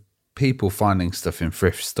kind of people finding stuff in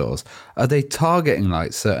thrift stores, are they targeting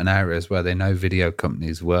like certain areas where they know video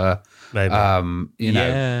companies were? Maybe.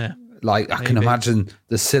 Like I can imagine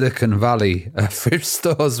the Silicon Valley thrift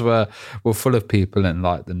stores were full of people in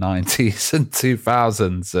like the 90s and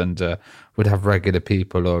 2000s, and would have regular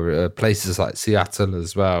people, or places like Seattle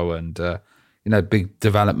as well, and big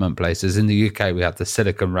development places. In the UK, we have the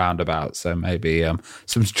Silicon Roundabout, so maybe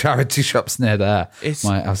some charity shops near there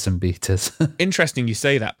might have some beaters. Interesting you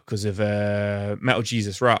say that, because of Metal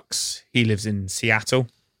Jesus Rocks. He lives in Seattle,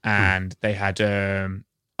 and they had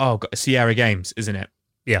Sierra Games, isn't it?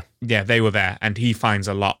 Yeah, they were there, and he finds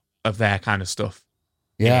a lot of their kind of stuff.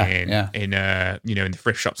 In the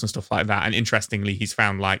thrift shops and stuff like that. And interestingly, he's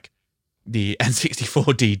found like the N64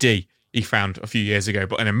 DD. He found a few years ago,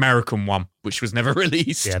 but an American one, which was never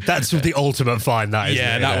released. Yeah, that's the ultimate find, that is.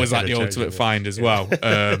 Yeah, that was like the ultimate find as well.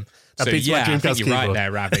 I think you're right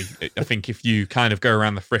there, Ravi. I think if you kind of go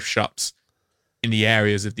around the thrift shops in the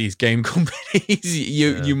areas of these game companies,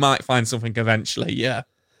 you might find something eventually, yeah.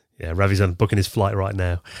 Yeah, Ravi's on booking his flight right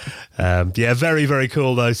now. Yeah, very, very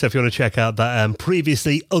cool though. So if you want to check out that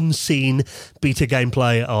previously unseen beta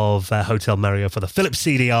gameplay of Hotel Mario for the Philips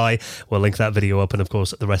CDI, we'll link that video up and of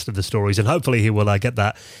course the rest of the stories. And hopefully he will get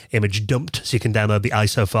that image dumped so you can download the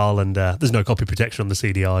ISO file, and there's no copy protection on the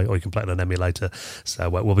CDI, or you can play it on an emulator.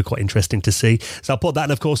 So it will be quite interesting to see. So I'll put that,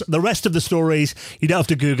 and of course the rest of the stories, you don't have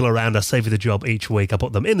to Google around. I save you the job each week. I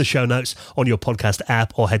put them in the show notes on your podcast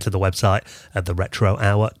app, or head to the website at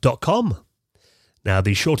theretrohour.com. Now,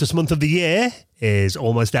 the shortest month of the year is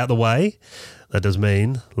almost out the way. That does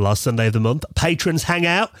mean last Sunday of the month, Patrons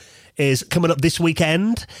Hangout is coming up this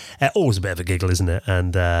weekend. Always a bit of a giggle, isn't it?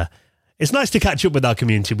 And it's nice to catch up with our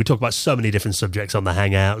community. We talk about so many different subjects on the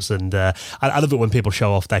Hangouts, and I love it when people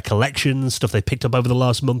show off their collections, stuff they picked up over the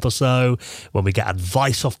last month or so, when we get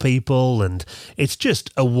advice off people, and it's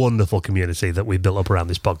just a wonderful community that we built up around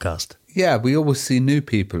this podcast. Yeah, we always see new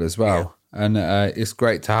people as well. Yeah. And it's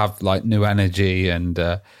great to have like new energy, and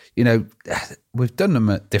we've done them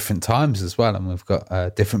at different times as well, and we've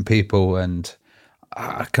got different people, and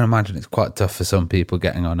I can imagine it's quite tough for some people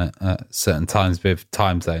getting on it at certain times with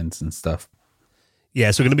time zones and stuff.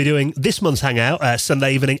 Yeah, so we're going to be doing this month's Hangout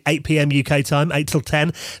Sunday evening, 8 p.m. UK time, 8 till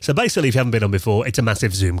 10. So basically, if you haven't been on before, it's a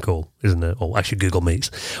massive Zoom call, isn't it? Or actually Google Meets.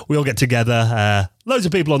 We all get together, loads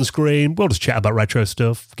of people on the screen. We'll just chat about retro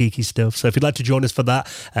stuff, geeky stuff. So if you'd like to join us for that,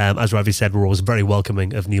 as Ravi said, we're always very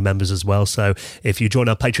welcoming of new members as well. So if you join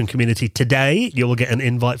our Patreon community today, you will get an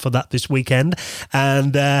invite for that this weekend.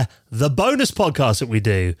 And the bonus podcast that we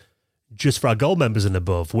do just for our gold members and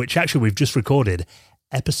above, which actually we've just recorded,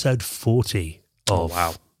 episode 40.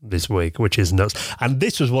 Wow. This week, which is nuts. And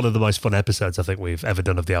this was one of the most fun episodes I think we've ever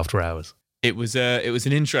done of the After Hours. It was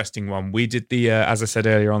an interesting one. We did the, as I said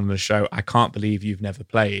earlier on in the show, I Can't Believe You've Never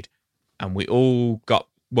Played. And we all got,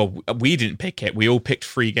 well, we didn't pick it. We all picked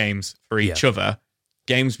 3 games for each other.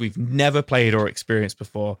 Games we've never played or experienced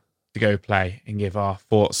before to go play and give our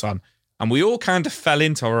thoughts on. And we all kind of fell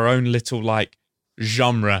into our own little like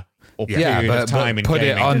genre or period of time in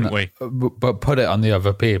gaming, didn't we? But put it on the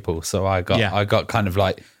other people. So I got kind of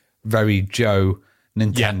like very Joe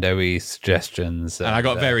Nintendo-y suggestions. And I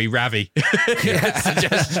got very Ravi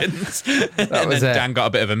suggestions. That was it. Dan got a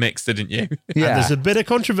bit of a mix, didn't you? Yeah. And there's a bit of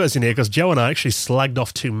controversy in here because Joe and I actually slagged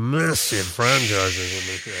off 2 massive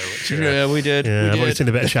franchises. Yeah, we did. Yeah, I've already seen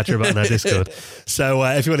a bit of chatter about it in our Discord. So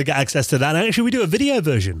if you want to get access to that, and actually we do a video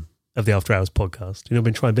version of the After Hours podcast. We've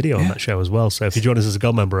been trying video on that show as well. So if you join us as a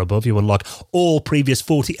gold member above, you unlock all previous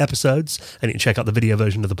 40 episodes, and you can check out the video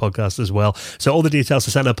version of the podcast as well. So all the details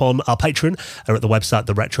to sign up on our Patreon are at the website,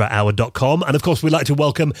 theretrohour.com. And of course, we'd like to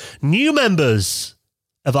welcome new members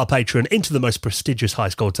of our Patreon into the most prestigious high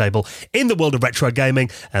score table in the world of retro gaming,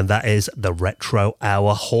 and that is the Retro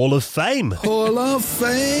Hour Hall of Fame. Hall of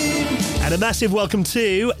Fame! And a massive welcome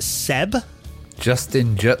to Seb,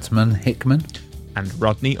 Justin Jutman Hickman, and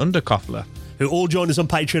Rodney Underkoffler, who all joined us on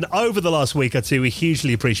Patreon over the last week or two. We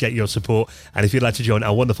hugely appreciate your support. And if you'd like to join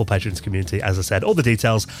our wonderful patrons community, as I said, all the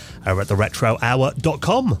details are at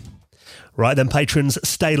theretrohour.com. Right then, patrons,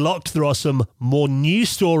 stay locked. There are some more news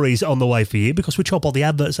stories on the way for you because we chop all the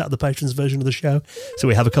adverts out of the patrons version of the show. So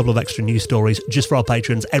we have a couple of extra news stories just for our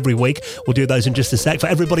patrons every week. We'll do those in just a sec. For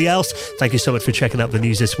everybody else, thank you so much for checking out the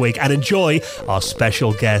news this week, and enjoy our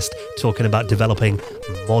special guest talking about developing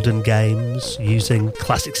modern games using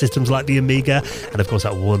classic systems like the Amiga, and of course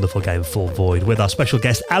that wonderful game Full Void with our special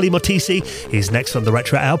guest Ali Motisi. He's next on the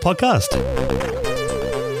Retro Hour podcast.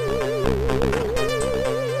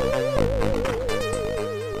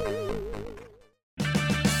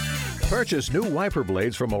 Purchase new wiper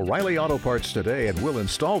blades from O'Reilly Auto Parts today and we'll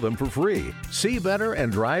install them for free. See better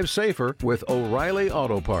and drive safer with O'Reilly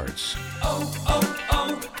Auto Parts.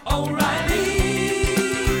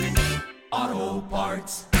 O'Reilly Auto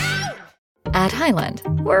Parts. At Highland,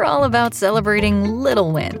 we're all about celebrating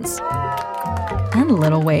little wins and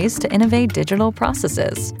little ways to innovate digital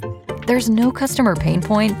processes. There's no customer pain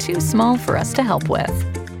point too small for us to help with.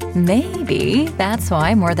 Maybe that's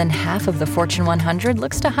why more than half of the Fortune 100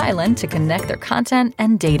 looks to Highland to connect their content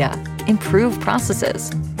and data, improve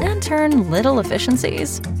processes, and turn little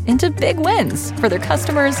efficiencies into big wins for their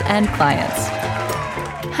customers and clients.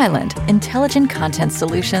 Highland, intelligent content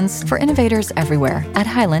solutions for innovators everywhere at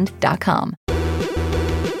highland.com.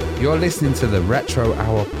 You're listening to the Retro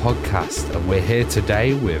Hour podcast, and we're here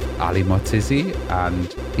today with Ali Motisi,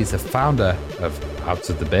 and he's the founder of Out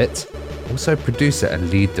of the Bit, also producer and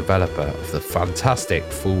lead developer of the fantastic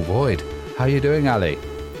Full Void. How are you doing, Ali?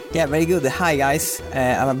 Yeah, very good. Hi, guys.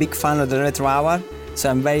 I'm a big fan of the Retro Hour, so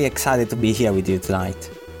I'm very excited to be here with you tonight.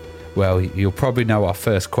 Well, you'll probably know our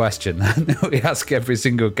first question that we ask every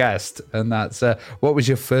single guest, and that's what was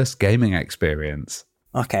your first gaming experience?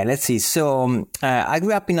 Okay, let's see. So I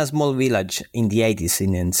grew up in a small village in the 80s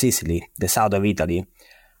in Sicily, the south of Italy.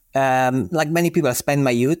 Like many people, I spent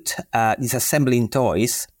my youth disassembling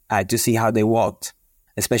toys to see how they worked,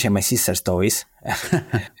 especially my sister's toys.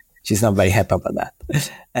 She's not very happy about that.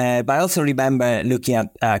 But I also remember looking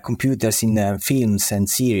at computers in films and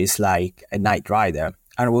series like Knight Rider.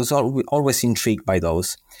 And I was always intrigued by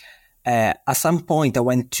those. At some point, I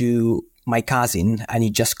went to my cousin and he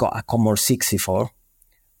just got a Commodore 64.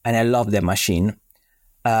 And I loved the machine.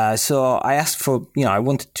 So I asked for, I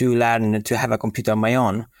wanted to learn to have a computer on my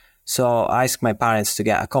own. So I asked my parents to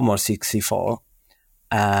get a Commodore 64.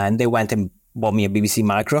 And they went and bought me a BBC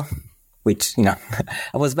Micro, which, I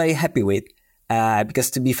was very happy with.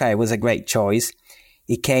 Because to be fair, it was a great choice.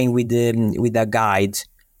 It came with a guide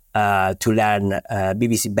to learn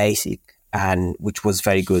BBC Basic, and which was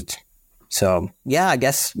very good. So yeah, I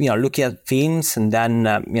guess looking at films, and then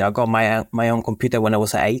I got my own computer when I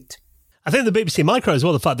was 8. I think the BBC Micro as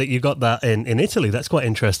well. The fact that you got that in Italy, that's quite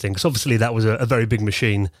interesting, because obviously that was a very big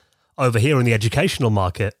machine over here in the educational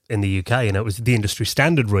market in the UK, and it was the industry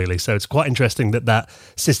standard really. So it's quite interesting that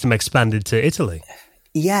system expanded to Italy.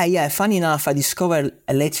 Yeah. Funny enough, I discovered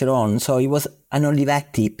later on. So it was an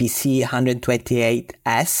Olivetti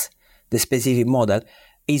PC128S, the specific model.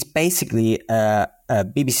 It's basically a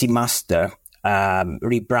BBC Master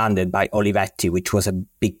rebranded by Olivetti, which was a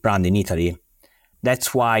big brand in Italy.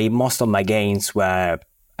 That's why most of my games were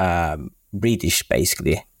British,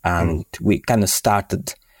 basically. And we kind of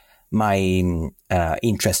started my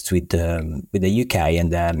interest with the UK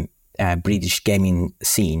and the British gaming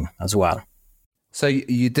scene as well. So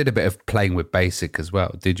you did a bit of playing with BASIC as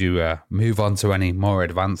well. Did you move on to any more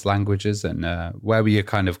advanced languages? And where were you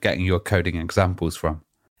kind of getting your coding examples from?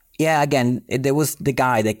 Yeah, again, there was the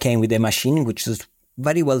guy that came with the machine, which was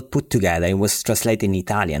very well put together. It was translated in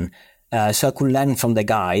Italian. So I could learn from the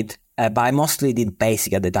guide. But I mostly did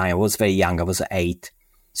BASIC at the time. I was very young. I was 8.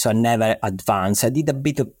 So I never advanced. I did a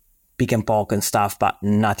bit of pick and poke and stuff, but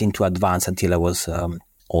nothing too advanced until I was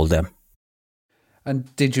older.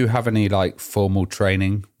 And did you have any formal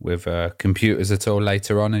training with computers at all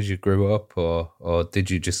later on as you grew up, or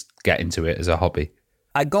did you just get into it as a hobby?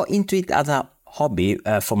 I got into it as a hobby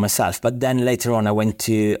for myself, but then later on I went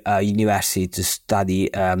to university to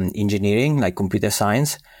study engineering, like computer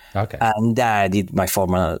science. Okay. And there I did my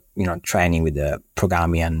formal, training with the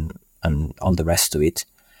programming and all the rest of it.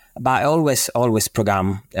 But I always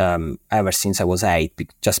program ever since I was 8,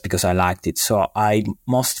 just because I liked it. So I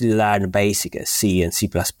mostly learned basic C and C++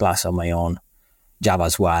 on my own, Java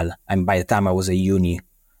as well. And by the time I was at uni,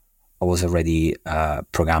 I was already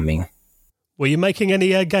programming. Were you making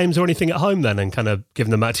any games or anything at home then, and kind of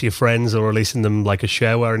giving them out to your friends or releasing them like a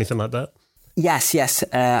shareware or anything like that? Yes,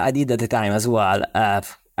 I did at the time as well.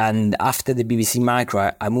 And after the BBC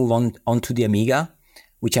Micro, I moved on to the Amiga,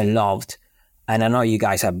 which I loved. And I know you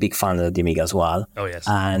guys are a big fan of the Amiga as well. Oh, yes.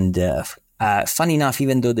 And funny enough,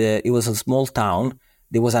 even though it was a small town,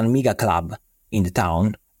 there was an Amiga club in the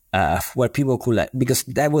town where people could, because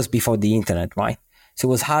that was before the internet, right? So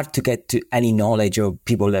it was hard to get to any knowledge of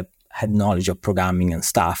people that had knowledge of programming and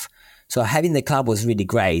stuff. So having the club was really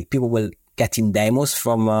great. People were getting demos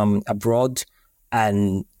from abroad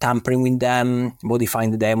and tampering with them,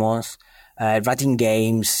 modifying the demos. Writing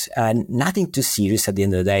games, nothing too serious at the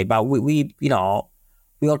end of the day. But we all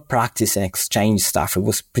practice and exchange stuff. It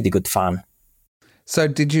was pretty good fun. So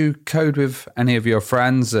did you code with any of your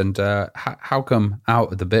friends, and how come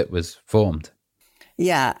Out of the Bit was formed?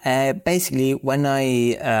 Yeah, basically when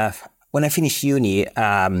I finished uni,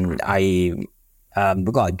 I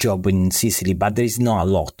got a job in Sicily, but there is not a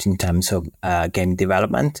lot in terms of game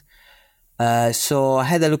development. So I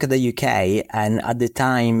had a look at the UK, and at the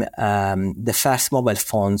time, the first mobile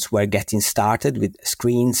phones were getting started with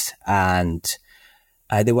screens, and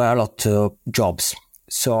there were a lot of jobs.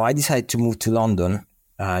 So I decided to move to London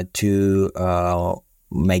to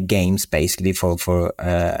make games, basically, for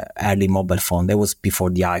early mobile phone. That was before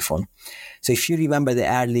the iPhone. So if you remember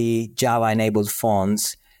the early Java-enabled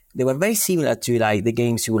phones, they were very similar to the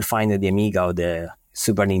games you will find at the Amiga or the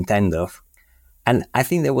Super Nintendo. And I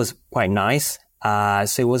think that was quite nice.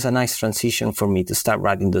 So it was a nice transition for me to start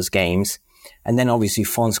writing those games. And then obviously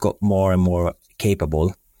phones got more and more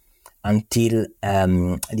capable until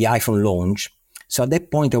the iPhone launched. So at that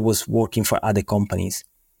point, I was working for other companies.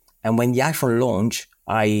 And when the iPhone launched,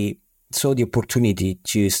 I saw the opportunity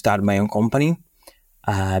to start my own company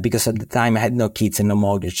because at the time I had no kids and no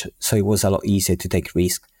mortgage. So it was a lot easier to take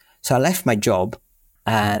risks. So I left my job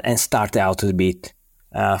and started Out of the Bit.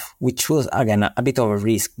 which was, again, a bit of a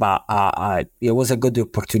risk, but it was a good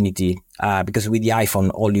opportunity because with the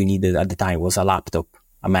iPhone, all you needed at the time was a laptop,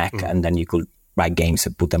 a Mac, and then you could write games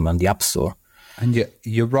and put them on the App Store. And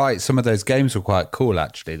you're right, some of those games were quite cool,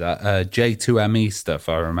 actually. That J2ME stuff,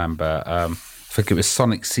 I remember. I think it was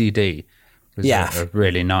Sonic CD. It was a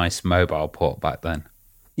really nice mobile port back then.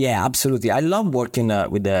 Yeah, absolutely. I love working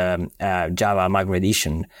with the Java Micro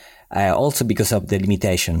Edition, also because of the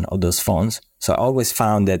limitation of those phones. So I always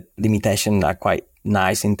found that limitations are quite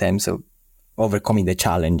nice in terms of overcoming the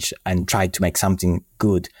challenge and try to make something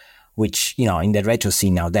good, which, in the retro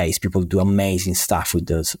scene nowadays, people do amazing stuff with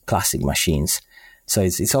those classic machines. So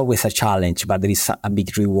it's always a challenge, but there is a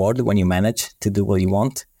big reward when you manage to do what you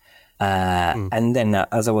want. And then,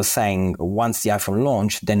 as I was saying, once the iPhone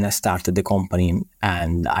launched, then I started the company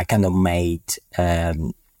and I kind of made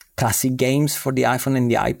classic games for the iPhone and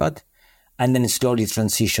the iPad, and then slowly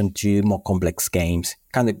transitioned to more complex games,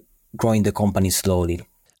 kind of growing the company slowly.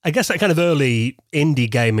 I guess that kind of early indie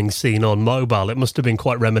gaming scene on mobile, it must have been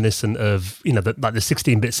quite reminiscent of, the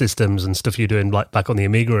 16-bit systems and stuff you're doing like back on the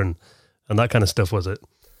Amiga and that kind of stuff, was it?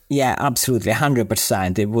 Yeah, absolutely,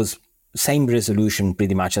 100%. It was same resolution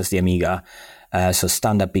pretty much as the Amiga, so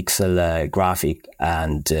standard pixel graphic,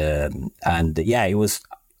 and it was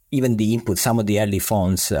even the input. Some of the early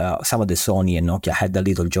phones, some of the Sony and Nokia had a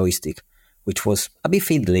little joystick, which was a bit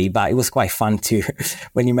fiddly, but it was quite fun too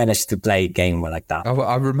when you managed to play a game like that.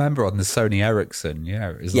 I remember on the Sony Ericsson,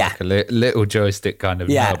 it was like a little joystick kind of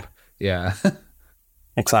nub. Yeah,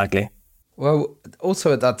 exactly. Well,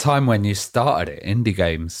 also at that time when you started it, indie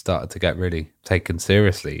games started to get really taken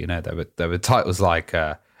seriously. There were titles like,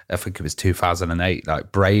 I think it was 2008,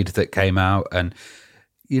 like Braid that came out. And,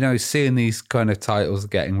 seeing these kind of titles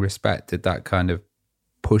getting respected, that kind of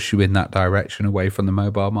push you in that direction away from the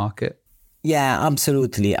mobile market? Yeah,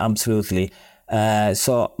 absolutely.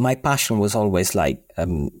 So my passion was always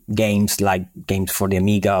games for the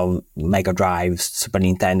Amiga, Mega Drive, Super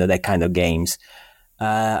Nintendo, that kind of games.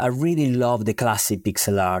 I really love the classic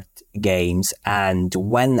pixel art games, and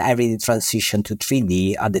when everything transitioned to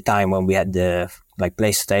 3D at the time when we had the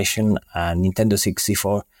PlayStation and Nintendo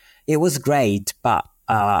 64, it was great, but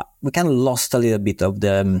we kind of lost a little bit of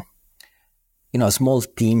the small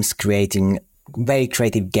teams creating very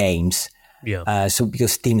creative games. Yeah. So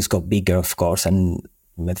because teams got bigger, of course, and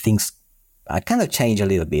things kind of changed a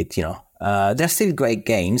little bit. They're still great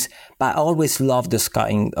games, but I always loved this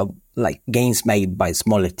kind of games made by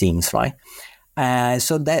smaller teams, right?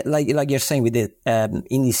 So that, like you're saying, with the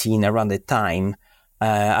indie scene around the time,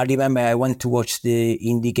 I remember I went to watch the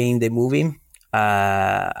Indie Game, the movie,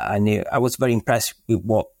 and I was very impressed with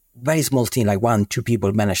what very small team, 1-2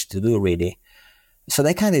 people, managed to do, really. So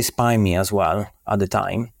that kind of inspired me as well at the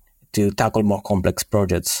time to tackle more complex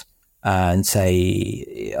projects and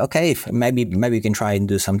say, okay, maybe we can try and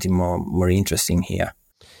do something more interesting here.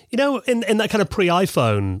 In that kind of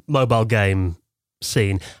pre-iPhone mobile game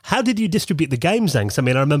scene, how did you distribute the games then? 'Cause I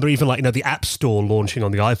remember even the App Store launching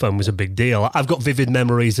on the iPhone was a big deal. I've got vivid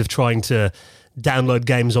memories of trying to download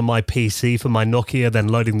games on my PC from my Nokia, then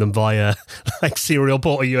loading them via serial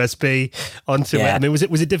port or USB onto it.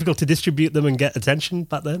 Was it difficult to distribute them and get attention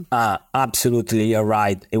back then? Absolutely, you're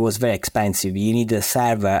right. It was very expensive. You need a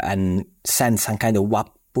server and send some kind of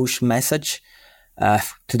push message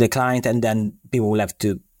to the client, and then people will have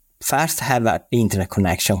to first have an internet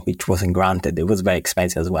connection, which wasn't granted. It was very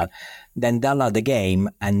expensive as well. Then download the game,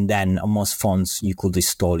 and then on most phones you could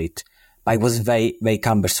install it. But it was very, very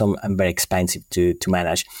cumbersome and very expensive to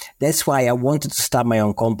manage. That's why I wanted to start my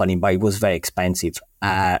own company, but it was very expensive.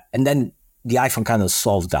 And then the iPhone kind of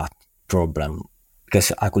solved that problem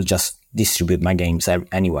because I could just distribute my games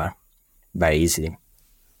anywhere very easily.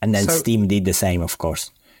 And then Steam did the same, of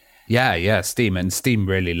course. Yeah, Steam. And Steam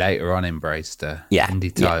really later on embraced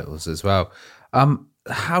indie titles as well.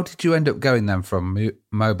 How did you end up going then from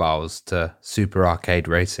mobiles to super arcade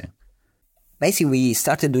racing? Basically, we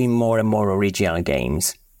started doing more and more original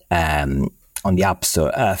games on the App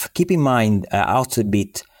Store. Keep in mind,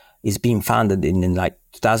 Outbit is being founded in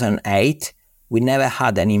 2008. We never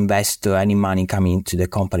had any investor, any money coming into the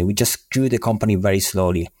company. We just grew the company very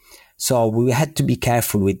slowly. So we had to be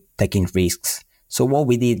careful with taking risks. So what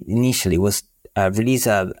we did initially was release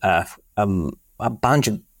a bunch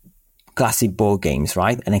of classic board games,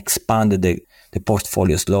 right? And expanded the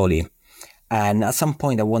portfolio slowly. And at some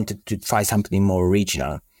point, I wanted to try something more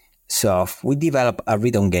original. So we developed a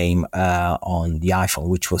rhythm game on the iPhone,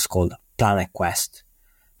 which was called Planet Quest.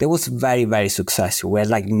 That was very, very successful. We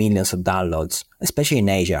had millions of downloads, especially in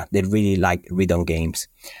Asia. They really like rhythm games.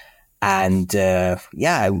 And that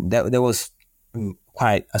was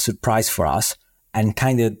quite a surprise for us. and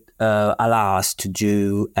kind of allow us to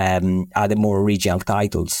do other more original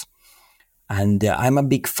titles. And I'm a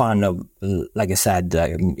big fan of, like I said,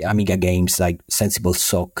 Amiga games like Sensible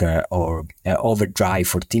Soccer or Overdrive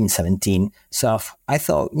for Team 17. So I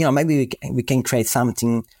thought, maybe we can create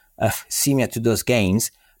something similar to those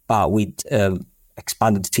games, but with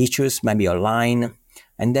expanded features, maybe online.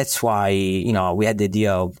 And that's why, we had the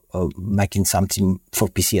idea of making something for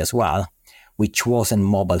PC as well, which wasn't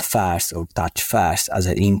mobile first or touch first as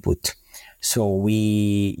an input. So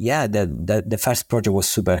the first project was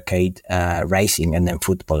Super Arcade Racing and then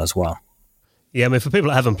football as well. Yeah, I mean, for people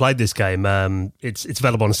that haven't played this game, it's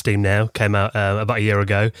available on Steam now. Came out about a year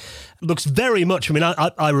ago. Looks very much. I mean,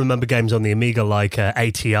 I remember games on the Amiga like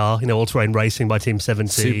ATR, All Terrain Racing by Team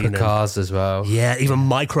 17, Supercars as well. Yeah, even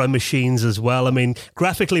Micro Machines as well. I mean,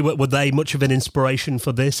 graphically, were they much of an inspiration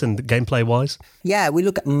for this and gameplay wise? Yeah, we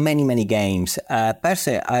look at many games.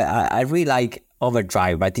 Personally, I really like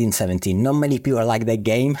Overdrive by Team 17. Not many people like that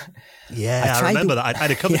game. Yeah, I remember that. I had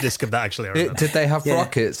a cover disc of that, actually. I remember. Did they have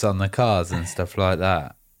rockets on the cars and stuff like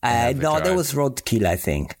that? No, there was Roadkill, I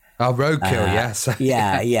think. Oh, Roadkill, yes.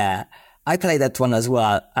 Yeah. I played that one as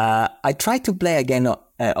well. I tried to play again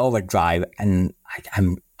Overdrive, and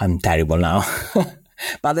I'm terrible now.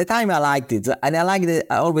 But at the time I liked it, and I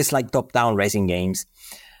always like top-down racing games.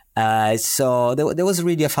 So there was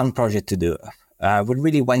really a fun project to do. We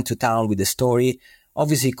really went to town with the story.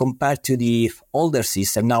 Obviously, compared to the older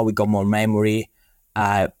system, now we got more memory.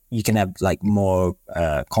 You can have like more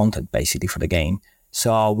content basically for the game.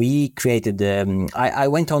 So we created. I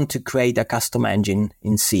went on to create a custom engine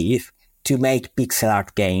in C to make pixel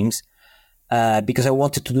art games because I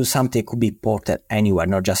wanted to do something that could be ported anywhere,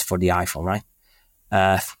 not just for the iPhone,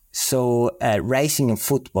 right? So racing and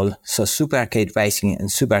football, so Super Arcade Racing and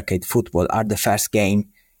Super Arcade Football are the first game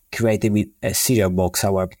created with Serial Box,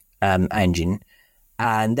 our engine.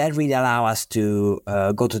 And that really allowed us to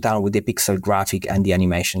go to town with the pixel graphic and the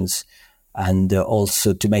animations, and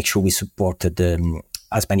also to make sure we supported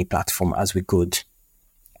as many platforms as we could,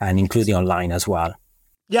 and including online as well.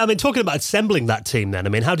 Yeah, I mean, talking about assembling that team then, I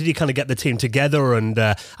mean, how did you kind of get the team together? And,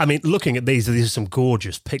 I mean, looking at these are some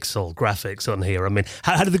gorgeous pixel graphics on here. I mean,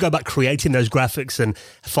 how did they go about creating those graphics and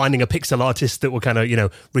finding a pixel artist that will kind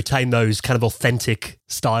of, retain those kind of authentic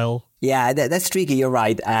style? Yeah, that's tricky, you're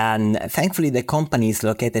right. And thankfully, the company is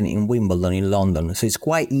located in Wimbledon in London. So it's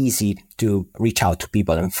quite easy to reach out to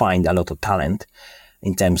people and find a lot of talent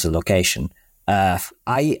in terms of location.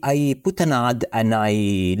 I put an ad and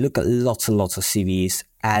I look at lots and lots of CVs,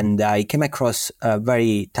 and I came across a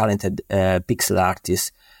very talented pixel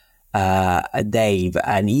artist, Dave,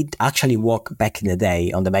 and he actually worked back in the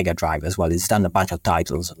day on the Mega Drive as well. He's done a bunch of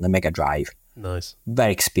titles on the Mega Drive. Nice.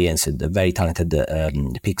 Very experienced, very talented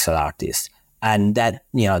pixel artist. And that,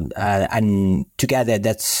 and together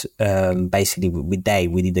that's basically with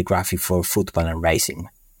Dave, we did the graphic for football and racing.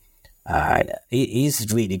 It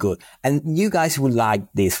is really good. And you guys will like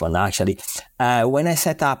this one, actually. When I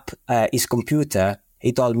set up his computer,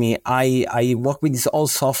 he told me, I work with this old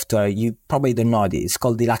software. You probably don't know it. It's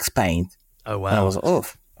called Deluxe Paint. Oh, wow. And I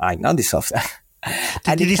was, I know this software.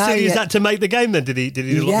 Did he still use that to make the game then? Did he do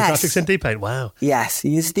a lot of graphics in D-Paint? Wow. Yes, he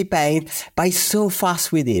used D-Paint, but he's so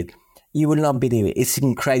fast with it. You will not believe it. It's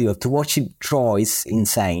incredible. To watch him draw is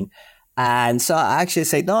insane. And so I actually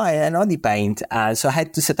said, no, I know D-Paint. And so I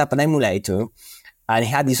had to set up an emulator. And he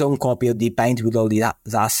had his own copy of D-Paint with all the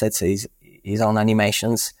assets, his own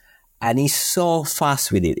animations. And he's so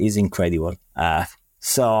fast with it. It's incredible.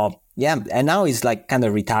 So, yeah. And now he's like kind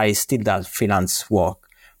of retired, still does freelance work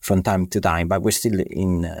from time to time. But we're still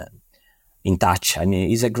in touch. And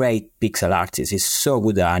he's a great pixel artist. He's so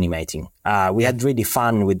good at animating. We had really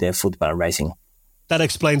fun with the football racing. That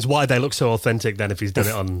explains why they look so authentic then, if he's done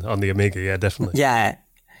it on the Amiga. Yeah, definitely. Yeah,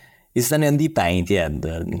 it's done in D-Paint,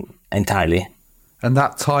 entirely. And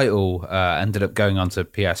that title ended up going onto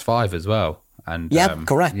PS5 as well. And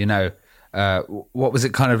correct. What was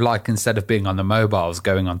it kind of like instead of being on the mobiles,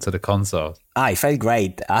 going onto the consoles? It felt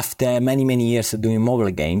great. After many years of doing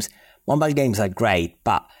mobile games are great,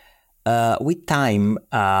 but with time,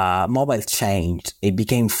 mobile changed. It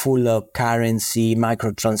became full of currency,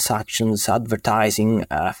 microtransactions, advertising.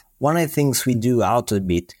 One of the things we do out a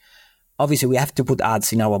bit, obviously we have to put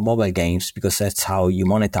ads in our mobile games because that's how you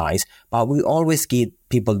monetize. But we always give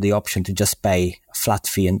people the option to just pay a flat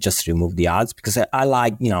fee and just remove the ads, because I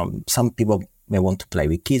like, some people may want to play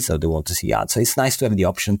with kids or they want to see ads. So it's nice to have the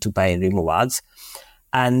option to pay and remove ads.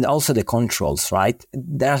 And also the controls, right?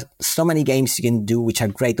 There are so many games you can do which are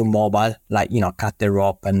great on mobile, like, Cut the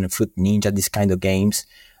Rope and Fruit Ninja, these kind of games,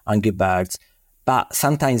 Angry Birds. But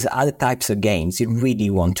sometimes other types of games, you really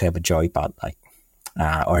want to have a joypad. Like,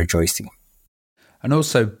 or a joystick. And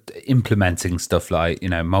also implementing stuff like,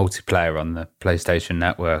 multiplayer on the PlayStation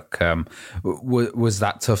Network. Was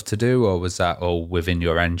that tough to do, or was that all within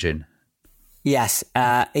your engine? Yes,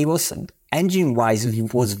 it was engine-wise.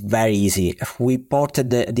 It was very easy. We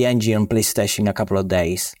ported the engine on PlayStation in a couple of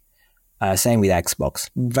days. Same with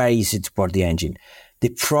Xbox. Very easy to port the engine. The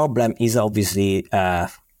problem is obviously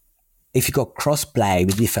if you go cross-play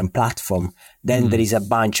with different platforms, then there is a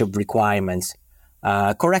bunch of requirements.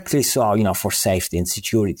 Correctly so, for safety and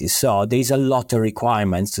security. So there is a lot of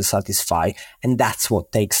requirements to satisfy, and that's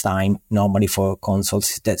what takes time normally for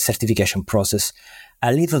consoles, the certification process.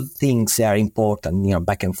 Little things are important,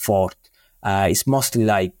 back and forth. It's mostly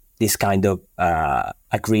like this kind of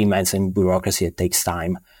agreements and bureaucracy that takes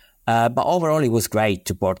time. But overall, it was great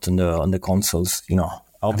to port on the consoles,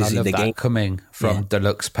 Obviously, I love the that game coming from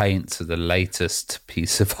deluxe paint to the latest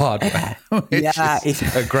piece of hardware.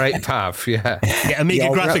 It's a great path. Yeah, Amiga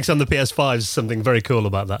graphics on the PS5 is something very cool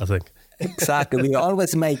about that, I think. Exactly. We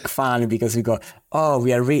always make fun because we go,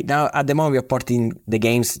 we are now at the moment we are porting the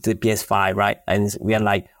games to the PS5, right? And we are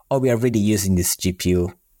like, we are really using this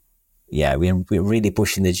GPU. Yeah, we're really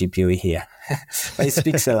pushing the GPU here. But it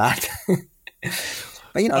speaks a lot.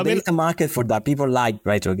 But there is a market for that. People like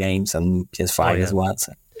retro games and PS5 as well.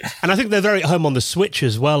 So. And I think they're very at home on the Switch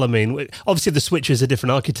as well. I mean, obviously the Switch is a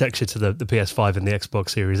different architecture to the PS5 and the Xbox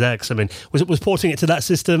Series X. I mean, was porting it to that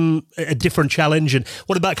system a different challenge? And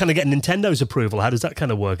what about kind of getting Nintendo's approval? How does that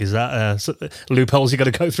kind of work? Is that loopholes you got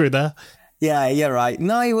to go through there? Yeah, you're right.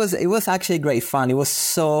 No, it was actually great fun. It was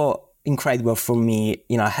so incredible for me,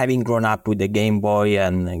 having grown up with the Game Boy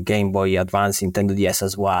and Game Boy Advance, Nintendo DS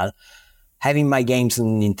as well. Having my games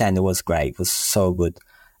on Nintendo was great. It was so good.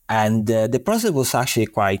 And the process was actually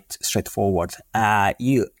quite straightforward.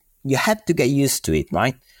 You had to get used to it,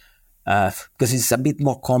 right? Because it's a bit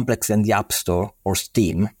more complex than the App Store or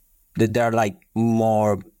Steam. They're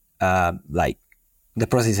more, the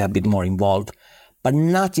process is a bit more involved. But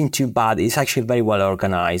nothing too bad. It's actually very well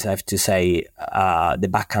organized. I have to say the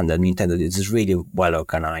backend of Nintendo is really well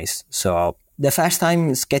organized. So the first time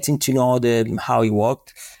is getting to know how it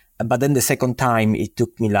worked. But then the second time, it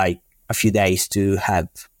took me a few days to have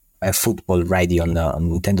a football ready on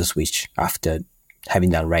Nintendo Switch after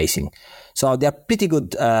having done racing. So they're pretty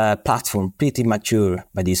good platform, pretty mature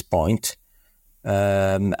by this point.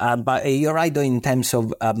 But you're right, though, in terms of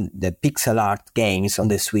the pixel art games on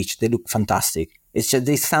the Switch, they look fantastic. It's just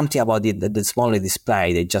there's something about it that the smaller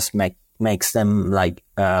display that just makes them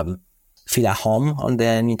feel at home on the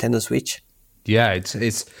Nintendo Switch. Yeah,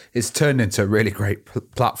 it's turned into a really great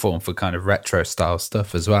platform for kind of retro style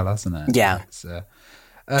stuff as well, hasn't it? Yeah,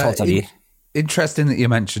 totally. Interesting that you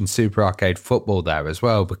mentioned Super Arcade Football there as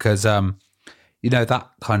well, because that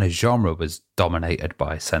kind of genre was dominated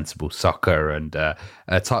by Sensible Soccer and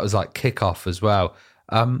titles like Kickoff as well.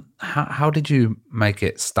 How did you make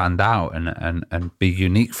it stand out and be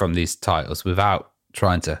unique from these titles without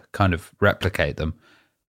trying to kind of replicate them?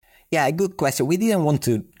 Yeah, good question. We didn't want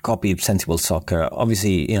to copy Sensible Soccer.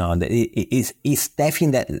 Obviously, it's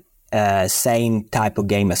definitely that same type of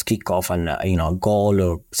game as Kickoff and, Goal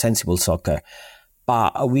or Sensible Soccer.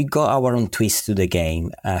 But we got our own twist to the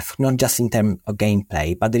game, not just in terms of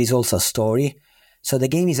gameplay, but there is also a story. So the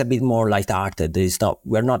game is a bit more light-hearted.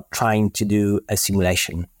 We're not trying to do a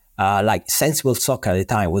simulation. Sensible Soccer at the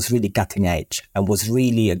time was really cutting edge and was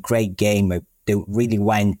really a great game. They really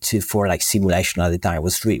went for simulation at the time,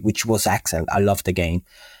 which was excellent. I loved the game.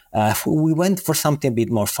 We went for something a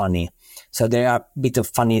bit more funny. So there are a bit of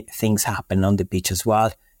funny things happen on the pitch as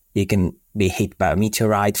well. You can be hit by a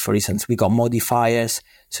meteorite, for instance. We got modifiers,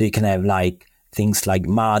 so you can have things like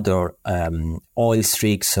mud or oil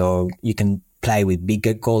streaks, so you can play with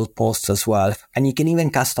bigger goalposts as well. And you can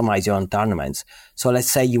even customize your own tournaments. So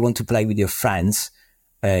let's say you want to play with your friends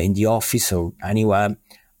in the office or anywhere.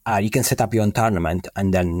 You can set up your own tournament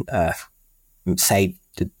and then save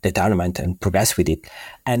the tournament and progress with it.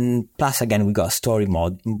 And plus, again, we got a story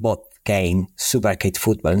mode in both game, Super Arcade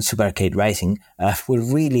Football and Super Arcade Racing. We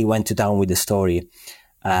really went to town with the story.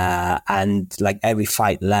 And every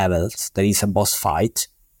 5 levels, there is a boss fight.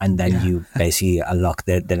 And then you basically unlock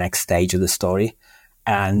the next stage of the story.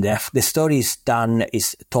 And the story is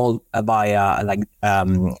told by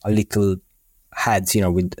little heads,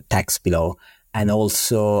 with text below. And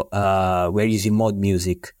also, we're using mod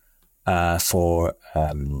music for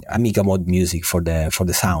Amiga mod music for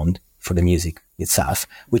the sound, for the music itself.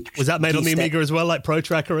 Which was that made on the Amiga as well, like Pro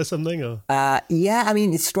Tracker or something? Or? Yeah, I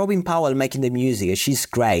mean, it's Robin Powell making the music. She's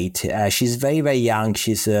great. She's very, very young.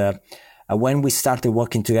 She's when we started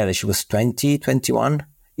working together, she was 21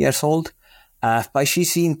 years old. But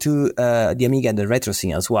she's into the Amiga and the retro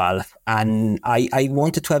scene as well. And I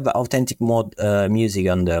wanted to have authentic mod music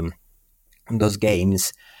on those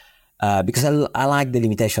games because I like the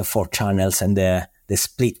limitation of 4 channels, and the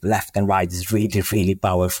split left and right is really, really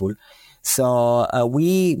powerful. So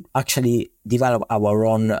we actually developed our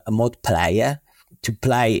own mod player to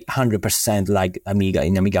play 100% like Amiga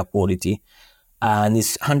in Amiga quality, and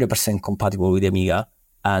it's 100% compatible with Amiga.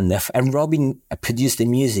 And Robin produced the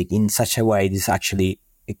music in such a way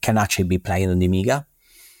it can actually be played on the Amiga.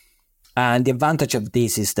 And the advantage of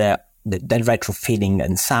this is the retro feeling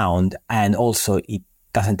and sound, and also it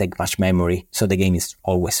doesn't take much memory, so the game is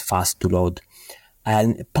always fast to load.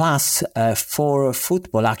 And plus, for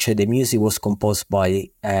football, actually, the music was composed by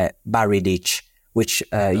Barry Leach, which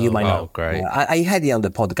you might know. Great. I had it on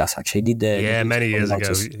the podcast, actually. Many years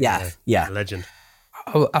ago. Yeah. Legend.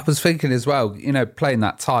 I was thinking as well, playing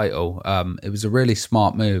that title, it was a really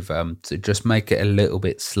smart move to just make it a little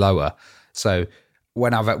bit slower. So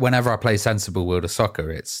whenever I play sensible World of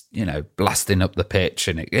Soccer, it's, blasting up the pitch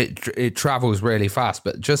and it travels really fast.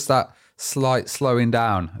 But just that slight slowing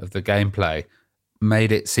down of the gameplay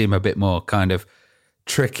made it seem a bit more kind of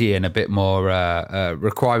tricky and a bit more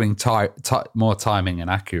requiring more timing and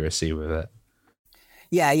accuracy with it.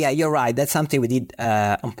 Yeah, you're right. That's something we did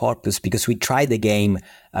on purpose, because we tried the game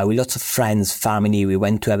with lots of friends, family. We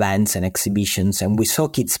went to events and exhibitions, and we saw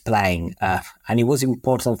kids playing. And it was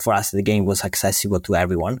important for us that the game was accessible to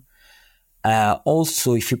everyone.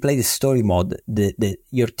 Also, if you play the story mode,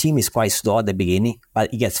 your team is quite slow at the beginning,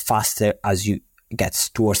 but it gets faster as you get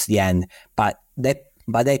towards the end. But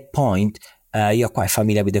by that point, you're quite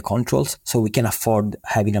familiar with the controls, so we can afford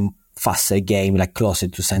having a faster game, like closer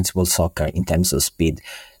to sensible soccer in terms of speed.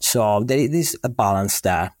 So there is a balance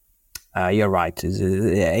there. You're right.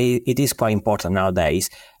 It is quite important nowadays.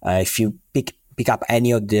 If you pick up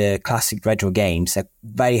any of the classic retro games, they're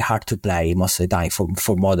very hard to play most of the time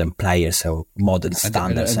for modern players or modern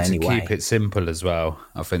standards and anyway. To keep it simple as well.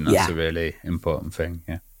 I think that's a really important thing.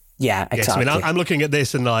 Yeah, exactly. Yes, I'm looking at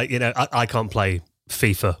this and I can't play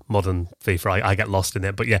modern FIFA. I get lost in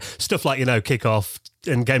it. But stuff like, Kickoff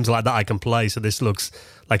and games like that I can play. So this looks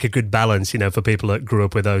like a good balance, for people that grew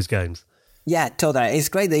up with those games. Yeah, totally. It's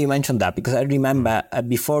great that you mentioned that, because I remember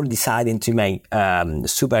before deciding to make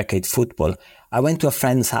Super Arcade Football, I went to a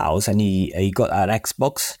friend's house and he got an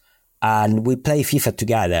Xbox and we played FIFA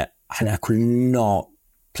together, and I could not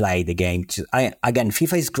play the game. Again,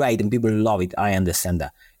 FIFA is great and people love it. I understand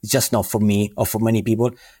that. It's just not for me or for many people,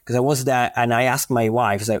 because I was there and I asked my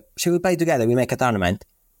wife, I said, should we play together? We make a tournament.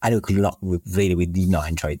 And we did not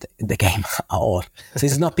enjoy the game at all. So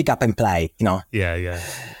it's not pick up and play, Yeah,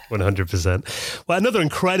 100%. Well, another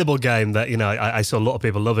incredible game that, I saw a lot of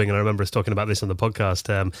people loving, and I remember us talking about this on the podcast,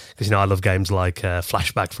 because, I love games like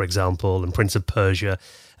Flashback, for example, and Prince of Persia.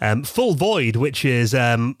 Full Void, which is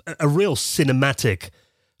a real cinematic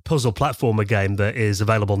puzzle platformer game that is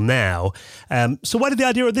available now. So where did the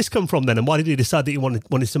idea of this come from then? And why did you decide that you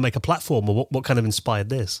wanted to make a platformer? What kind of inspired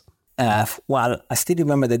this? Well, I still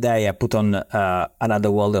remember the day I put on Another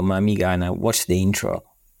World on my Amiga and I watched the intro,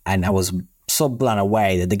 and I was so blown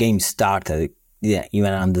away that the game started. Yeah,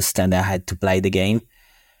 even understand I had to play the game.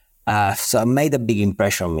 So it made a big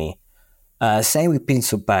impression on me. Same with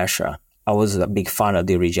Prince of Persia. I was a big fan of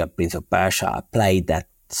the original Prince of Persia. I played that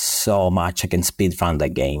so much. I can speedrun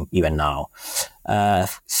that game even now.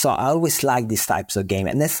 So I always liked these types of games,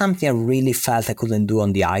 and that's something I really felt I couldn't do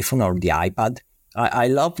on the iPhone or the iPad. I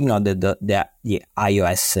love, the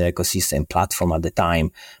iOS ecosystem platform at the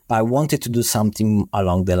time, but I wanted to do something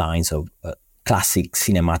along the lines of classic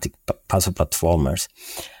cinematic puzzle platformers.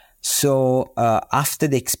 So after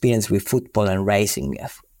the experience with football and racing,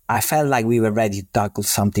 I felt like we were ready to tackle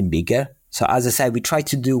something bigger. So as I said, we tried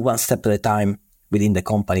to do one step at a time within the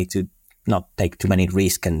company to not take too many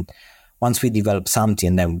risks. And once we developed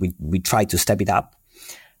something, then we tried to step it up.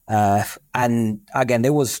 And again,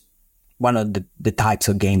 there was one of the types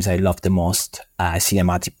of games I love the most,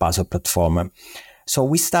 cinematic puzzle platformer. So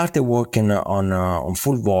we started working on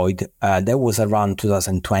Full Void. That was around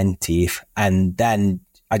 2020, and then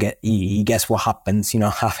you guess what happens?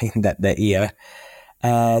 Having that year,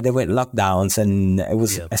 there were lockdowns, and it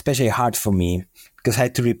was especially hard for me because I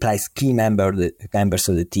had to replace key members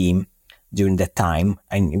of the team during that time,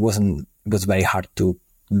 and it was very hard to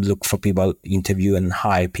look for people, interview and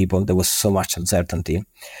hire people. There was so much uncertainty.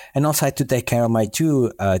 And also I had to take care of my two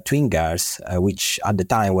twin girls, which at the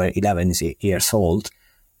time were 11 years old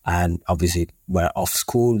and obviously were off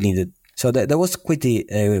school, needed. So that was quite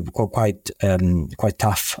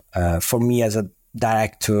tough for me as a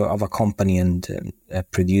director of a company and a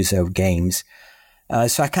producer of games.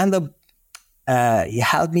 So I kind of He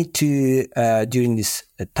helped me to during these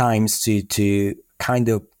times to kind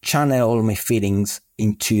of channel all my feelings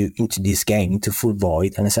into this game, into Full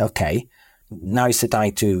Void, and I said, okay, now is the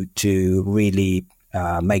time to really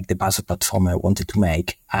make the puzzle platformer I wanted to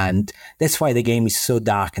make, and that's why the game is so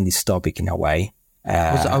dark and dystopic in a way.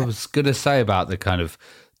 I was going to say about the kind of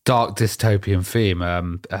dark dystopian theme,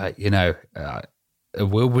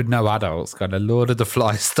 with no adults, kind of Lord of the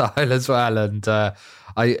Flies style as well. And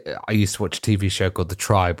I used to watch a TV show called The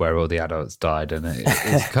Tribe where all the adults died, and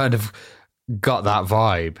it's kind of got that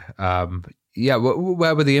vibe.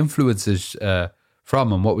 Where were the influences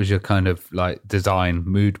from, and what was your kind of like design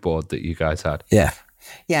mood board that you guys had?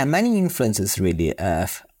 Yeah, many influences really.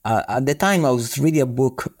 At the time, I was reading a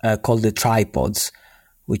book called The Tripods,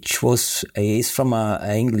 which is from an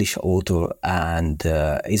English author, and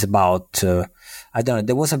is about I don't know.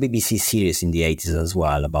 There was a BBC series in the 80s as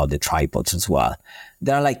well about the tripods as well.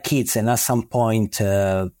 They're like kids, and at some point,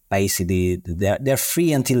 basically, they're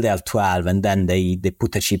free until they're 12, and then they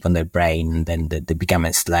put a chip on their brain, and then they become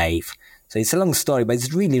a slave. So it's a long story, but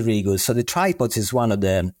it's really, really good. So the tripods is one of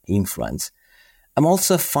the influence. I'm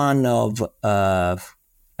also a fan of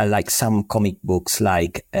like some comic books,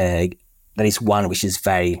 like there is one which is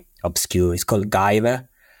very obscure. It's called Guyver.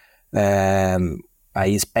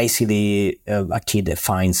 It's basically a kid that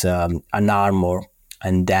finds an armor,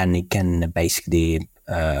 and then he can basically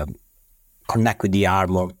connect with the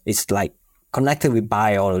armor. It's like connected with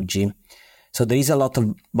biology. So there is a lot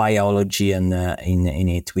of biology in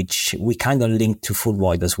it, which we kind of link to Full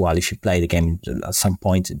Void as well. If you play the game at some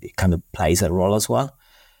point, it kind of plays a role as well.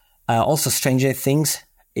 Also, Stranger Things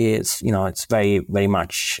is, it's very, very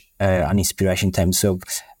much an inspiration in terms of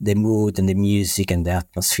the mood and the music and the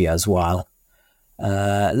atmosphere as well.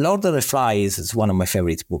 Lord of the Flies is one of my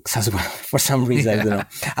favorite books as well. For some reason, I don't know.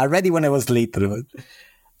 I read it when I was little.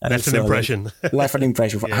 Left an impression. Left an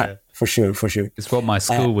impression, for sure. It's what my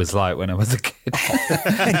school was like when I was a kid.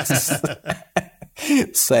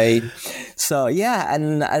 So yeah,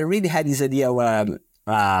 and I really had this idea where,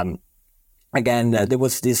 again, there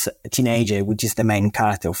was this teenager, which is the main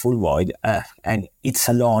character of Full Void, and it's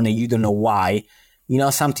alone, and you don't know why.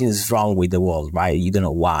 Something is wrong with the world, right? You don't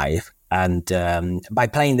know why. And by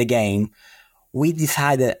playing the game, we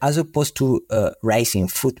decided, as opposed to racing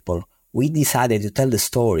football, we decided to tell the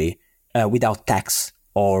story without text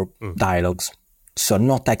or dialogues. So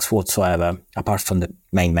no text whatsoever, apart from the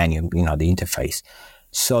main menu, the interface.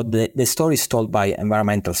 So the story is told by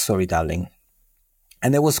environmental storytelling.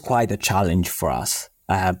 And that was quite a challenge for us.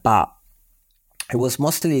 But it was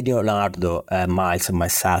mostly Leonardo, Miles, and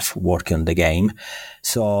myself working on the game.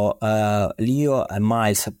 So Leo and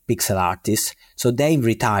Miles are pixel artists. So they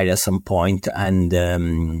retired at some point, and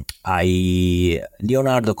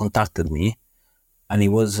Leonardo contacted me, and he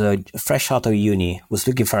was fresh out of uni, was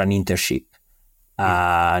looking for an internship.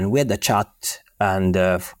 And we had a chat, and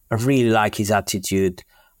I really like his attitude,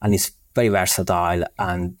 and he's very versatile.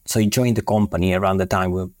 And so he joined the company around the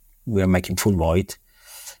time we were making Full Void.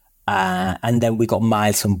 And then we got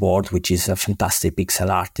Miles on board, which is a fantastic pixel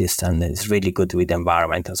artist and is really good with the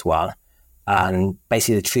environment as well. And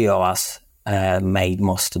basically the three of us made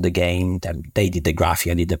most of the game. They did the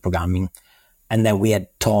graphic, I did the programming. And then we had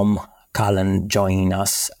Tom Cullen joining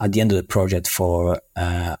us at the end of the project for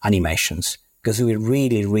animations, because we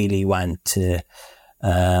really, really went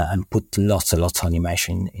and put lots and lots of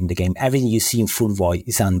animation in the game. Everything you see in Full Void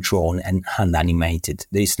is hand-drawn and hand-animated.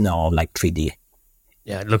 There is no 3D.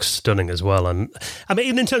 Yeah, it looks stunning as well. And I mean,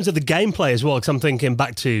 even in terms of the gameplay as well, because I'm thinking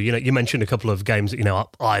back to, you mentioned a couple of games that,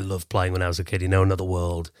 I loved playing when I was a kid, Another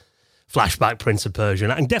World, Flashback, Prince of Persia.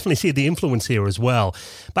 And I can definitely see the influence here as well.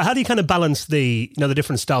 But how do you kind of balance the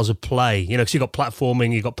different styles of play? Because you've got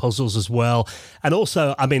platforming, you've got puzzles as well. And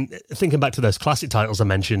also, I mean, thinking back to those classic titles I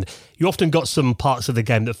mentioned, you often got some parts of the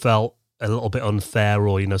game that felt a little bit unfair,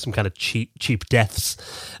 or some kind of cheap deaths.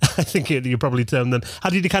 I think you probably termed them.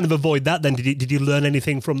 How did you kind of avoid that then? Did you learn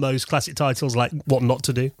anything from those classic titles, like what not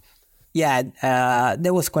to do? Yeah,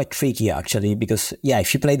 that was quite tricky actually, because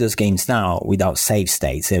if you play those games now without save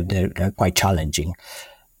states, they're quite challenging.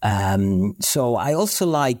 So I also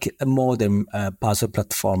like a modern puzzle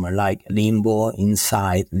platformer like Limbo,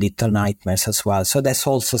 Inside, Little Nightmares as well. So that's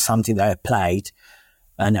also something that I played.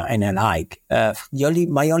 And I like.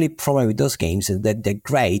 My only problem with those games is that they're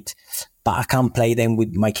great, but I can't play them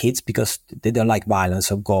with my kids because they don't like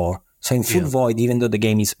violence or gore. So in Full Void, even though the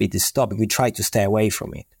game is a bit dystopic, we try to stay away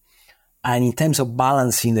from it. And in terms of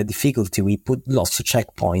balancing the difficulty, we put lots of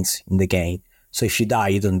checkpoints in the game. So if you die,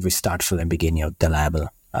 you don't restart from the beginning of the level.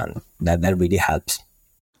 And that really helps.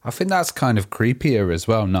 I think that's kind of creepier as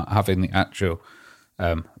well, not having the actual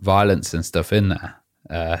violence and stuff in there,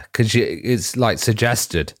 because it's like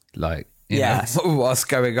suggested, like you know, what's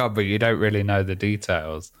going on, but you don't really know the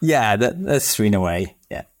details. Yeah, that's true in a way.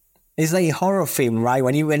 Yeah, it's like a horror film, right?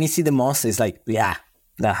 When you see the monster, it's like,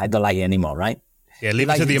 I don't like it anymore, right? Yeah, leave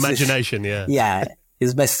it to the imagination. Yeah,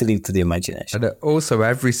 it's best to leave to the imagination. And also,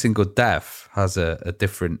 every single death has a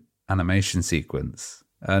different animation sequence,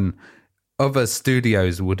 and other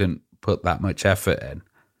studios wouldn't put that much effort in.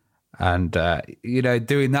 And,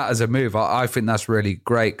 doing that as a move, I think that's really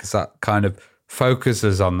great, because that kind of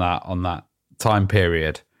focuses on that time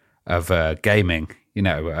period of gaming,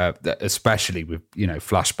 especially with,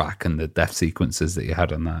 flashback and the death sequences that you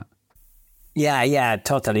had on that. Yeah,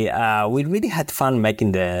 totally. We really had fun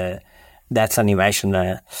making the death animation.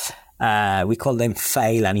 We call them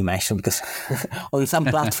fail animation because on some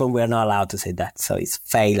platform we're not allowed to say that. So it's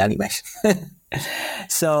fail animation.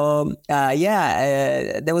 So,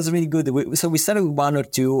 that was really good. So we started with one or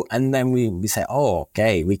two, and then we said,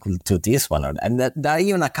 okay, we could do this one. And there are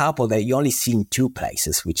even a couple that you only see in two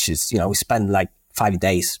places, which is, we spend like 5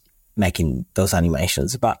 days making those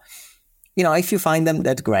animations. But, if you find them,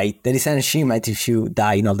 that's great. There is an achievement if you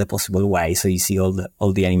die in all the possible ways. So you see all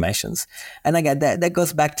the animations. And again, that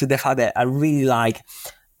goes back to the fact that I really like,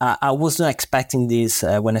 I was not expecting this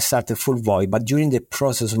when I started Full Void, but during the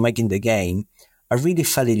process of making the game, I really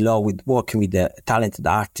fell in love with working with the talented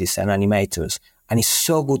artists and animators, and it's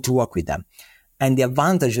so good to work with them. And the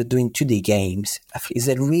advantage of doing 2D games is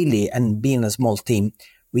that really, and being a small team,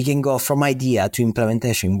 we can go from idea to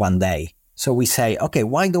implementation in one day. So we say, okay,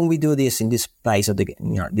 why don't we do this in this place of the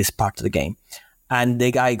this part of the game? And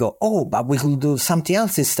the guy go, but we will do something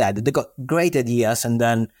else instead. They got great ideas, and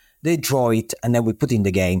then they draw it, and then we put it in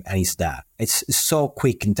the game, and it's there. It's so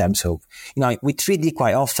quick in terms of, with 3D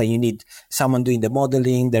quite often you need someone doing the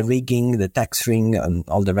modeling, the rigging, the texturing, and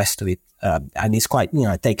all the rest of it. And it's quite,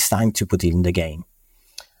 it takes time to put it in the game.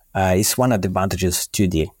 It's one of the advantages of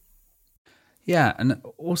 2D. Yeah, and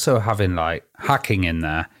also having like hacking in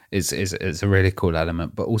there is a really cool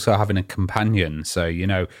element, but also having a companion. So,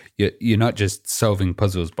 you're not just solving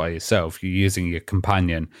puzzles by yourself, you're using your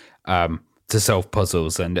companion to solve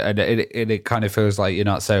puzzles, and it kind of feels like you're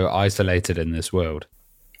not so isolated in this world.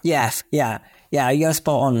 Yes, yeah, you're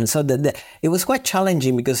spot on. So it was quite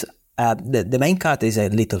challenging because the main character is a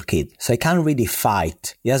little kid, so he can't really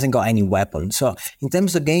fight. He hasn't got any weapon. So in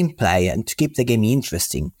terms of gameplay and to keep the game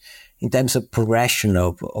interesting, in terms of progression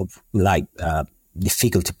of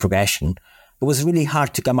difficulty progression, it was really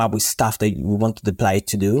hard to come up with stuff that we wanted the player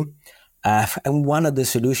to do. And one of the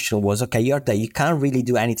solutions was, okay, you're there, you can't really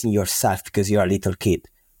do anything yourself because you're a little kid,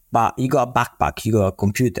 but you got a backpack, you got a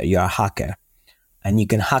computer, you're a hacker, and you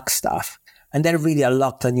can hack stuff. And that really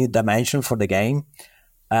unlocked a new dimension for the game.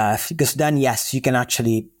 Because then, yes, you can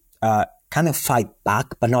actually kind of fight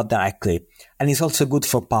back, but not directly. And it's also good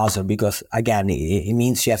for puzzle because, again, it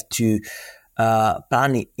means you have to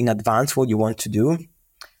plan in advance what you want to do.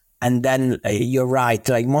 And then you're right,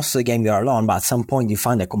 like most of the game you're alone, but at some point you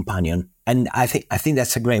find a companion. And I think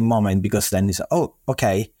that's a great moment because then it's,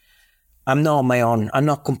 okay, I'm not on my own. I'm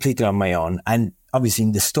not completely on my own. And obviously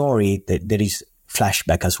in the story, there is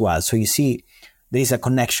flashback as well. So you see there is a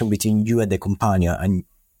connection between you and the companion and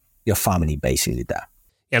your family basically there.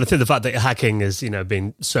 Yeah, and I think the fact that hacking has,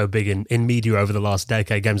 been so big in media over the last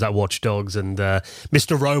decade, games like Watch Dogs and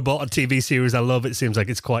Mr. Robot, a TV series I love, it seems like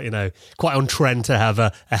it's quite on trend to have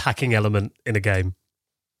a hacking element in a game.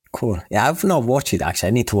 Cool. Yeah, I've not watched it actually.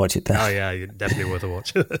 I need to watch it. Oh yeah, you're definitely worth a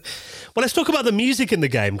watch. Well, let's talk about the music in the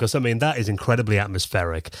game because that is incredibly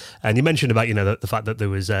atmospheric. And you mentioned about the fact that there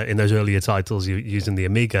was in those earlier titles you using the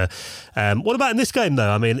Amiga. What about in this game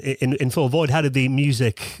though? In Full Void, how did the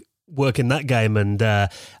music work in that game? And are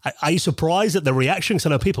you surprised at the reaction? Because I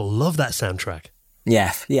know people love that soundtrack.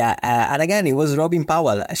 Yeah. And again, it was Robin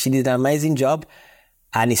Powell. She did an amazing job,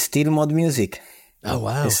 and it's still mod music. Oh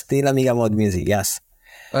wow! It's still Amiga mod music. Yes.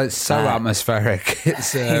 It's so atmospheric.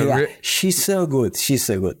 It's she's so good. She's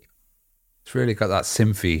so good. It's really got that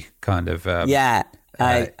synthy kind of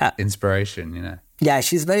inspiration, Yeah,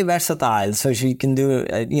 she's very versatile, so she can do,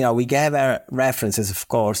 we gave her references, of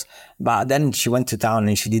course, but then she went to town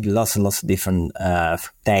and she did lots and lots of different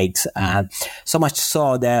takes, so much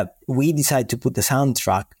so that we decided to put the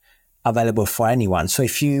soundtrack available for anyone. So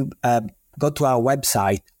if you go to our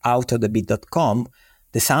website, outofthebeat.com,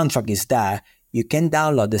 the soundtrack is there. You can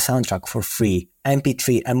download the soundtrack for free,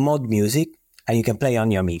 MP3 and mod music, and you can play on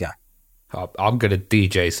your Amiga. I'm going to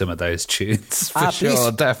DJ some of those tunes for sure,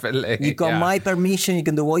 please. Definitely. You got my permission. You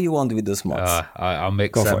can do what you want with those mods. I'll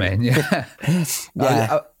mix them in.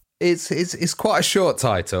 Yeah, it's quite a short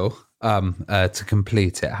title to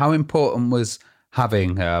complete it. How important was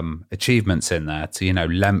having achievements in there to,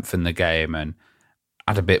 lengthen the game and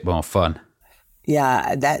add a bit more fun.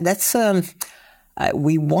 Yeah, that's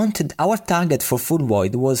we wanted, our target for Full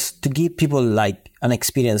Void was to give people like an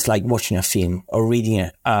experience like watching a film or reading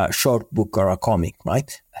a short book or a comic,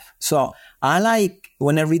 right? So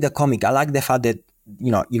when I read a comic, I like the fact that,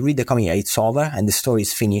 you read the comic, it's over and the story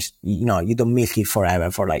is finished. You don't milk it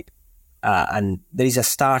forever for and there is a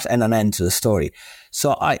start and an end to the story.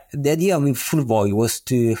 So the idea with Full Void was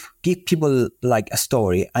to give people like a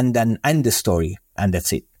story and then end the story and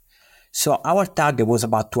that's it. So our target was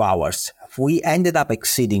about 2 hours. We ended up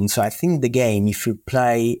exceeding. So I think the game, if you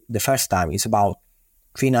play the first time, is about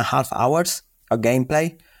 3.5 hours of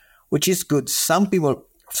gameplay, which is good. Some people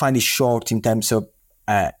find it short in terms of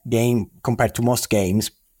game compared to most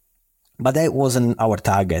games, but that wasn't our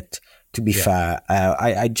target, to be fair.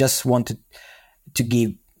 I just wanted to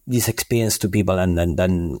give this experience to people and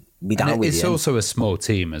then be done with it. It's also a small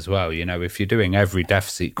team as well. If you're doing every death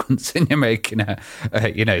sequence and you're making a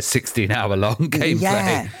 16-hour long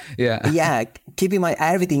gameplay. Yeah. Keep in mind,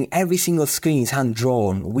 every single screen is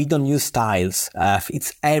hand-drawn. We don't use tiles.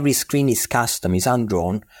 Every screen is custom, is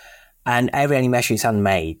hand-drawn, and every animation is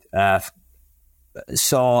handmade.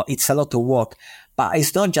 So it's a lot of work. But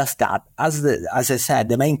it's not just that. As I said,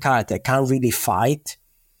 the main character can't really fight.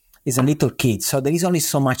 He's a little kid, so there is only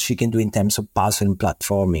so much you can do in terms of puzzle and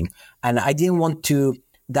platforming. And I didn't want to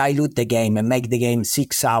dilute the game and make the game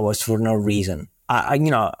 6 hours for no reason. I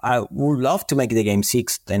would love to make the game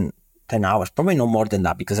 10 hours, probably no more than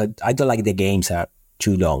that, because I don't like the games that are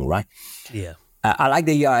too long, right? Yeah. I like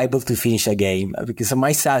that you are able to finish a game, because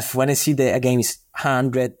myself, when I see a game is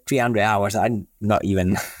 100, 300 hours, I'm not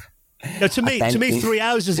even... No, to me, 3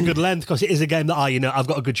 hours is a good length because it is a game that I've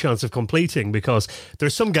got a good chance of completing, because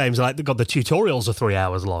there's some games like the tutorials are 3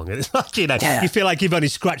 hours long. And it's like, you feel like you've only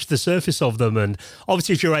scratched the surface of them. And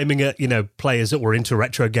obviously if you're aiming at, players that were into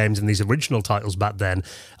retro games and these original titles back then,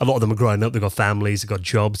 a lot of them are growing up, they've got families, they've got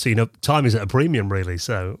jobs. So, time is at a premium really.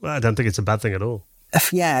 So I don't think it's a bad thing at all.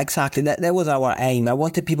 Yeah, exactly. That was our aim. I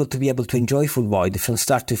wanted people to be able to enjoy Full Void from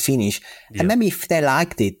start to finish. Yeah. And maybe if they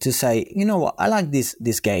liked it, to say, you know what, I like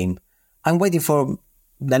this game. I'm waiting for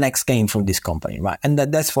the next game from this company, right? And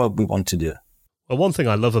that's what we want to do. Well, one thing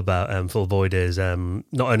I love about Full Void is not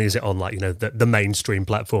only is it on the mainstream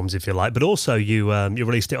platforms, if you like, but also you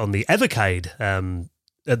released it on the Evercade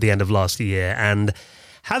at the end of last year, and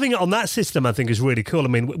having it on that system, I think, is really cool. I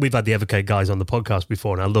mean, we've had the Evercade guys on the podcast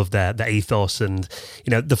before, and I love their ethos and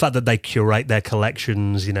the fact that they curate their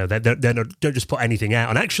collections. They don't just put anything out.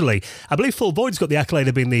 And actually, I believe Full Void's got the accolade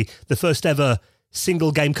of being the first ever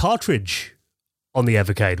single game cartridge on the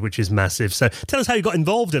Evercade, which is massive. So tell us how you got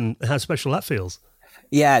involved and how special that feels.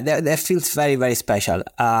 Yeah, that feels very, very special.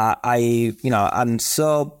 I'm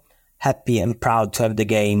so happy and proud to have the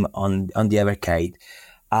game on the Evercade.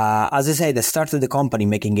 As I said, I started the company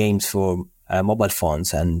making games for mobile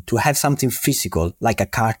phones, and to have something physical like a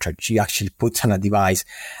cartridge you actually put on a device,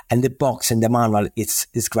 and the box and the manual,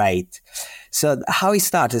 it's great. So how it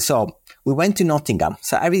started, so we went to Nottingham.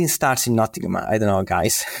 So everything starts in Nottingham. I don't know,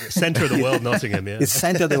 guys. Centre of the world, Nottingham, yeah. It's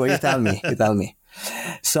centre of the world, you tell me.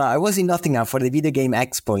 So I was in Nottingham for the Video Game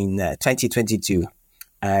Expo in 2022.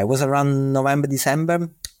 It was around November,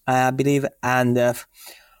 December, I believe. And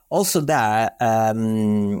also there, I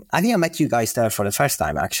think I met you guys there for the first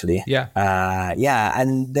time, actually. Yeah.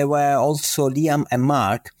 And there were also Liam and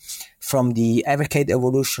Mark from the Evercade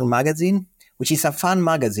Evolution magazine, which is a fun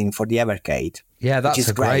magazine for the Evercade. Yeah, that's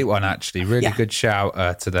a great one, actually. Really good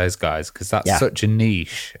shout to those guys, because that's such a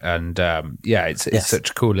niche. And it's such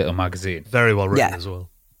a cool little magazine. Very well written as well.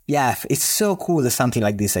 Yeah, it's so cool that something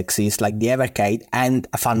like this exists, like the Evercade and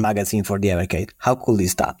a fun magazine for the Evercade. How cool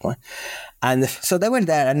is that, right? And so they were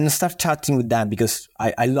there, and I started chatting with them because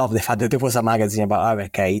I love the fact that there was a magazine about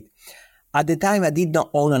Evercade. At the time, I did not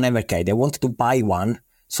own an Evercade. I wanted to buy one.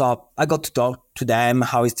 So I got to talk to them.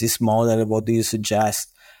 How is this model? What do you suggest?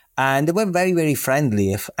 And they were very, very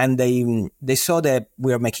friendly. And they saw that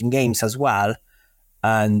we were making games as well.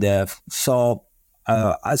 And so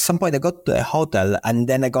at some point I got to a hotel, and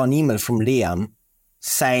then I got an email from Liam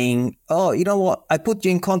saying, oh, you know what? I put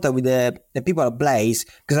you in contact with the people at Blaze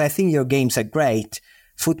because I think your games are great.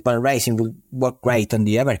 Football and racing will work great on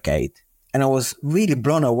the Evercade. And I was really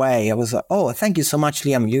blown away. I was like, oh, thank you so much,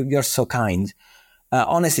 Liam. You're so kind.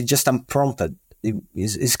 Honestly, just unprompted.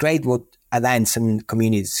 It's great what events and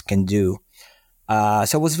communities can do.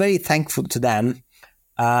 So I was very thankful to them.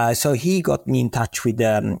 So he got me in touch with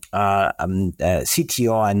the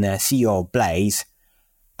CTO and CEO of Blaze,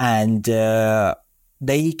 and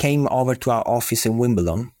they came over to our office in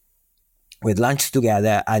Wimbledon with lunch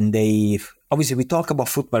together, and they obviously we talk about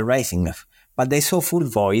football racing, but they saw Full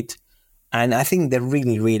Void, and I think they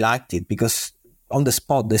really, really liked it because on the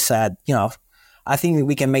spot they said, I think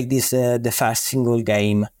we can make this the first single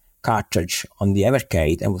game cartridge on the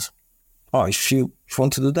Evercade. And was, if you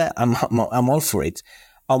want to do that, I'm all for it.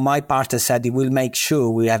 On my part, I said it will make sure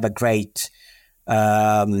we have a great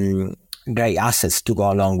assets to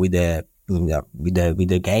go along with the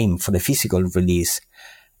game for the physical release.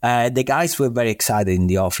 The guys were very excited in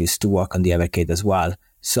the office to work on the Evercade as well.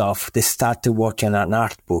 So they started working on an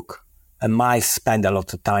art book. And Miles spent a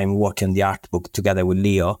lot of time working on the art book together with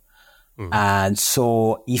Leo. Mm-hmm. And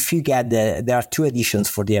so if you get there are 2 editions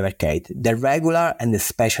for the Evercade, the regular and the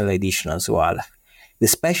special edition as well. The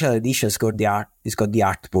special edition has got the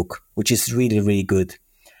art book, which is really, really good.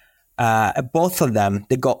 Both of them,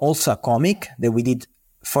 they got also a comic that we did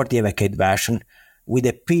for the Evercade version with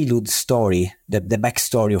a prelude story, the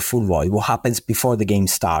backstory of Full Void, what happens before the game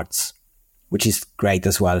starts, which is great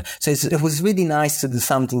as well. So it was really nice to do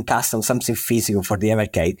something custom, something physical for the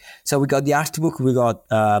Evercade. So we got the art book, we got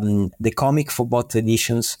the comic for both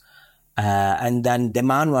editions, and then the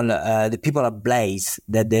manual. The people at Blaze,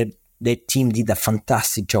 their team did a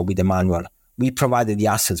fantastic job with the manual. We provided the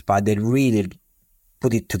assets, but they really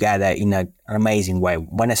put it together in an amazing way.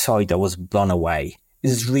 When I saw it, I was blown away.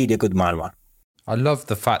 This is really a good manual. I love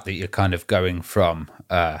the fact that you're kind of going from,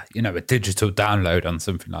 a digital download on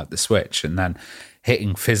something like the Switch and then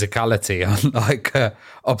hitting physicality on like a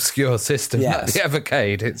obscure system like the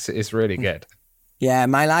Evercade. It's really good. Yeah,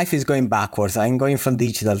 my life is going backwards. I'm going from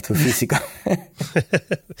digital to physical.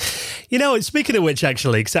 Speaking of which,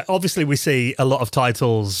 actually, 'cause obviously we see a lot of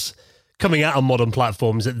titles coming out on modern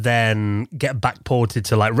platforms that then get backported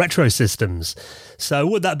to like retro systems. So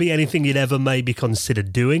would that be anything you'd ever maybe consider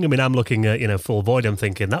doing? I mean, I'm looking at, Full Void. I'm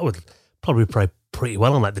thinking that would probably play pretty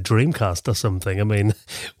well on like the Dreamcast or something. I mean,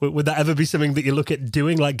 would that ever be something that you look at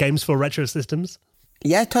doing, like games for retro systems?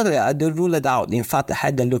 Yeah, totally. I don't rule it out. In fact, I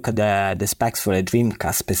had a look at the specs for the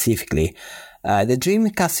Dreamcast specifically. The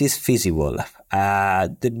Dreamcast is feasible.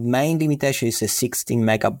 The main limitation is 16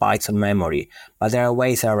 megabytes of memory, but there are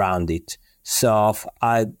ways around it. So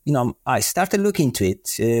I started looking into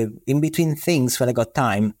it. In between things, when I got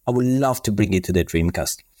time, I would love to bring it to the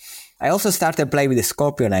Dreamcast. I also started playing with the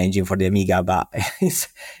Scorpion engine for the Amiga, but it's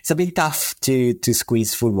a bit tough to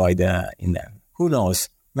squeeze Full Void in there. Who knows?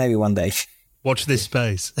 Maybe one day. Watch this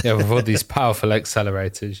space. Yeah, with all these powerful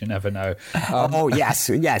accelerators, you never know.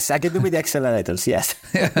 Yes, I can do with the accelerators, yes.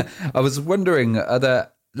 Yeah, I was wondering, are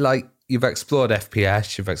there, like, you've explored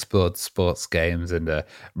FPS, you've explored sports games and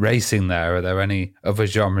racing there. Are there any other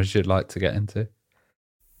genres you'd like to get into?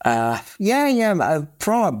 Probably.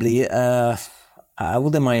 I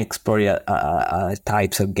wouldn't mind exploring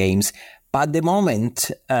types of games. But at the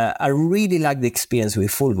moment, I really like the experience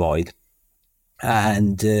with Full Void.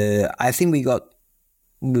 And I think we got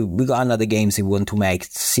another games we want to make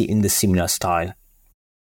in the similar style.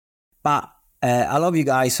 But I love you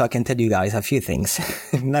guys, so I can tell you guys a few things.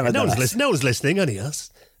 No one's listening, only us.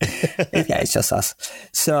 Yeah, it's just us.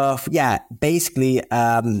 So yeah, basically,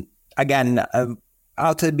 again,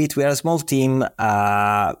 out a bit, we're a small team.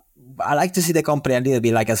 I like to see the company a little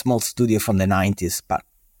bit like a small studio from the 90s, but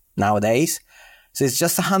nowadays. So it's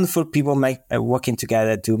just a handful of people working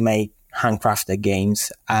together to make handcrafted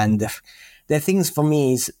games. And the things for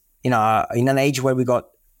me is, in an age where we got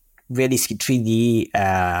realistic 3D,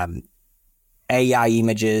 AI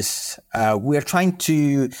images, we're trying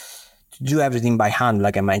to do everything by hand,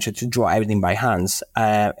 like I mentioned, to draw everything by hands.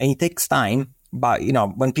 And it takes time, but,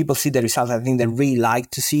 when people see the results, I think they really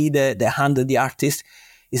like to see the hand of the artist.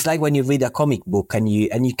 It's like when you read a comic book and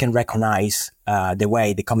you can recognize the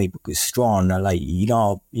way the comic book is drawn. Like, you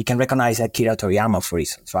can recognize Akira Toriyama, for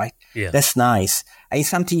instance, right? Yeah. That's nice. And it's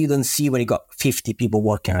something you don't see when you got 50 people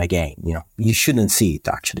working on a game. You shouldn't see it,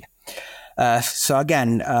 actually. So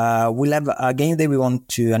again, we'll have a game that we want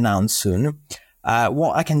to announce soon.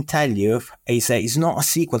 What I can tell you is it's not a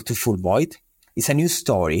sequel to Full Void. It's a new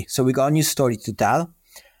story. So we got a new story to tell.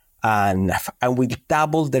 And we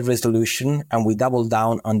double the resolution and we double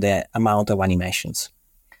down on the amount of animations.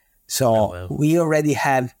 So we already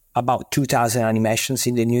have about 2,000 animations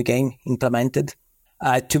in the new game implemented.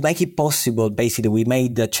 To make it possible, basically, we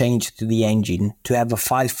made the change to the engine to have a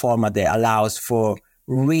file format that allows for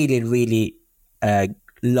really, really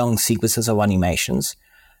long sequences of animations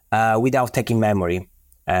without taking memory,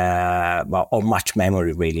 or much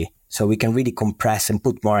memory, really. So we can really compress and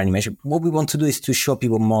put more animation. What we want to do is to show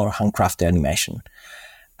people more handcrafted animation.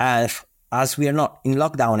 As we are not in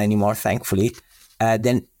lockdown anymore, thankfully,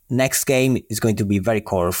 then next game is going to be very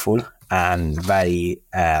colorful and very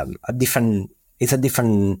a different it's a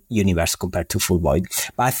different universe compared to Full Void.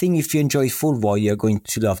 But I think if you enjoy Full Void, you're going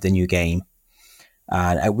to love the new game.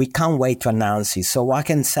 And we can't wait to announce it. So what I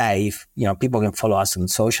can say, if people can follow us on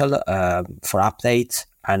social for updates.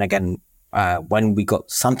 And again, when we got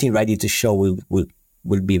something ready to show,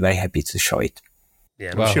 we'll be very happy to show it.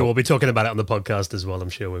 Yeah, I'm sure we'll be talking about it on the podcast as well. I'm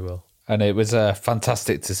sure we will. And it was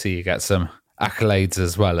fantastic to see you get some accolades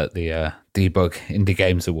as well at the Debug Indie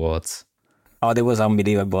Games Awards. Oh, that was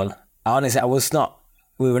unbelievable. Honestly,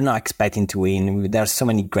 we were not expecting to win. There are so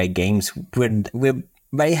many great games. We're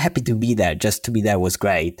very happy to be there. Just to be there was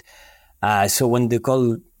great. So when they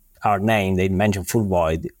called our name, they mentioned Full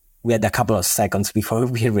Void. We had a couple of seconds before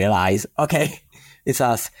we realized, okay, it's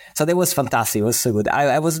us. So that was fantastic. It was so good.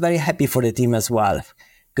 I was very happy for the team as well,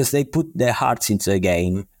 because they put their hearts into the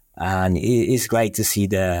game. And it's great to see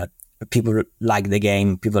the people like the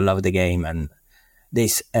game, people love the game, and they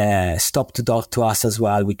stopped to talk to us as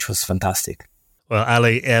well, which was fantastic. Well,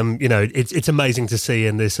 Ali, it's amazing to see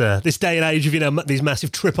in this day and age of these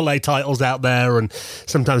massive AAA titles out there, and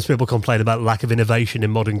sometimes people complain about lack of innovation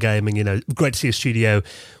in modern gaming. Great to see a studio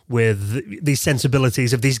with these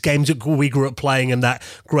sensibilities of these games that we grew up playing and that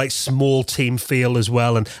great small team feel as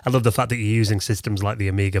well. And I love the fact that you're using systems like the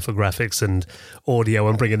Amiga for graphics and audio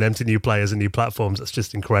and bringing them to new players and new platforms. That's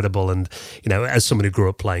just incredible. And as someone who grew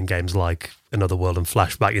up playing games like Another World and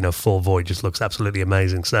Flashback, Full Void just looks absolutely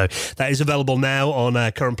amazing. So that is available now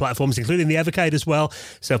on current platforms, including the Evercade as well.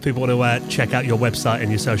 So if people want to check out your website and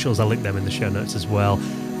your socials, I'll link them in the show notes as well.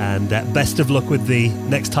 And best of luck with the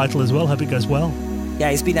next title as well. Hope it goes well. Yeah,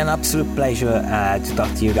 it's been an absolute pleasure to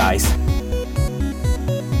talk to you guys.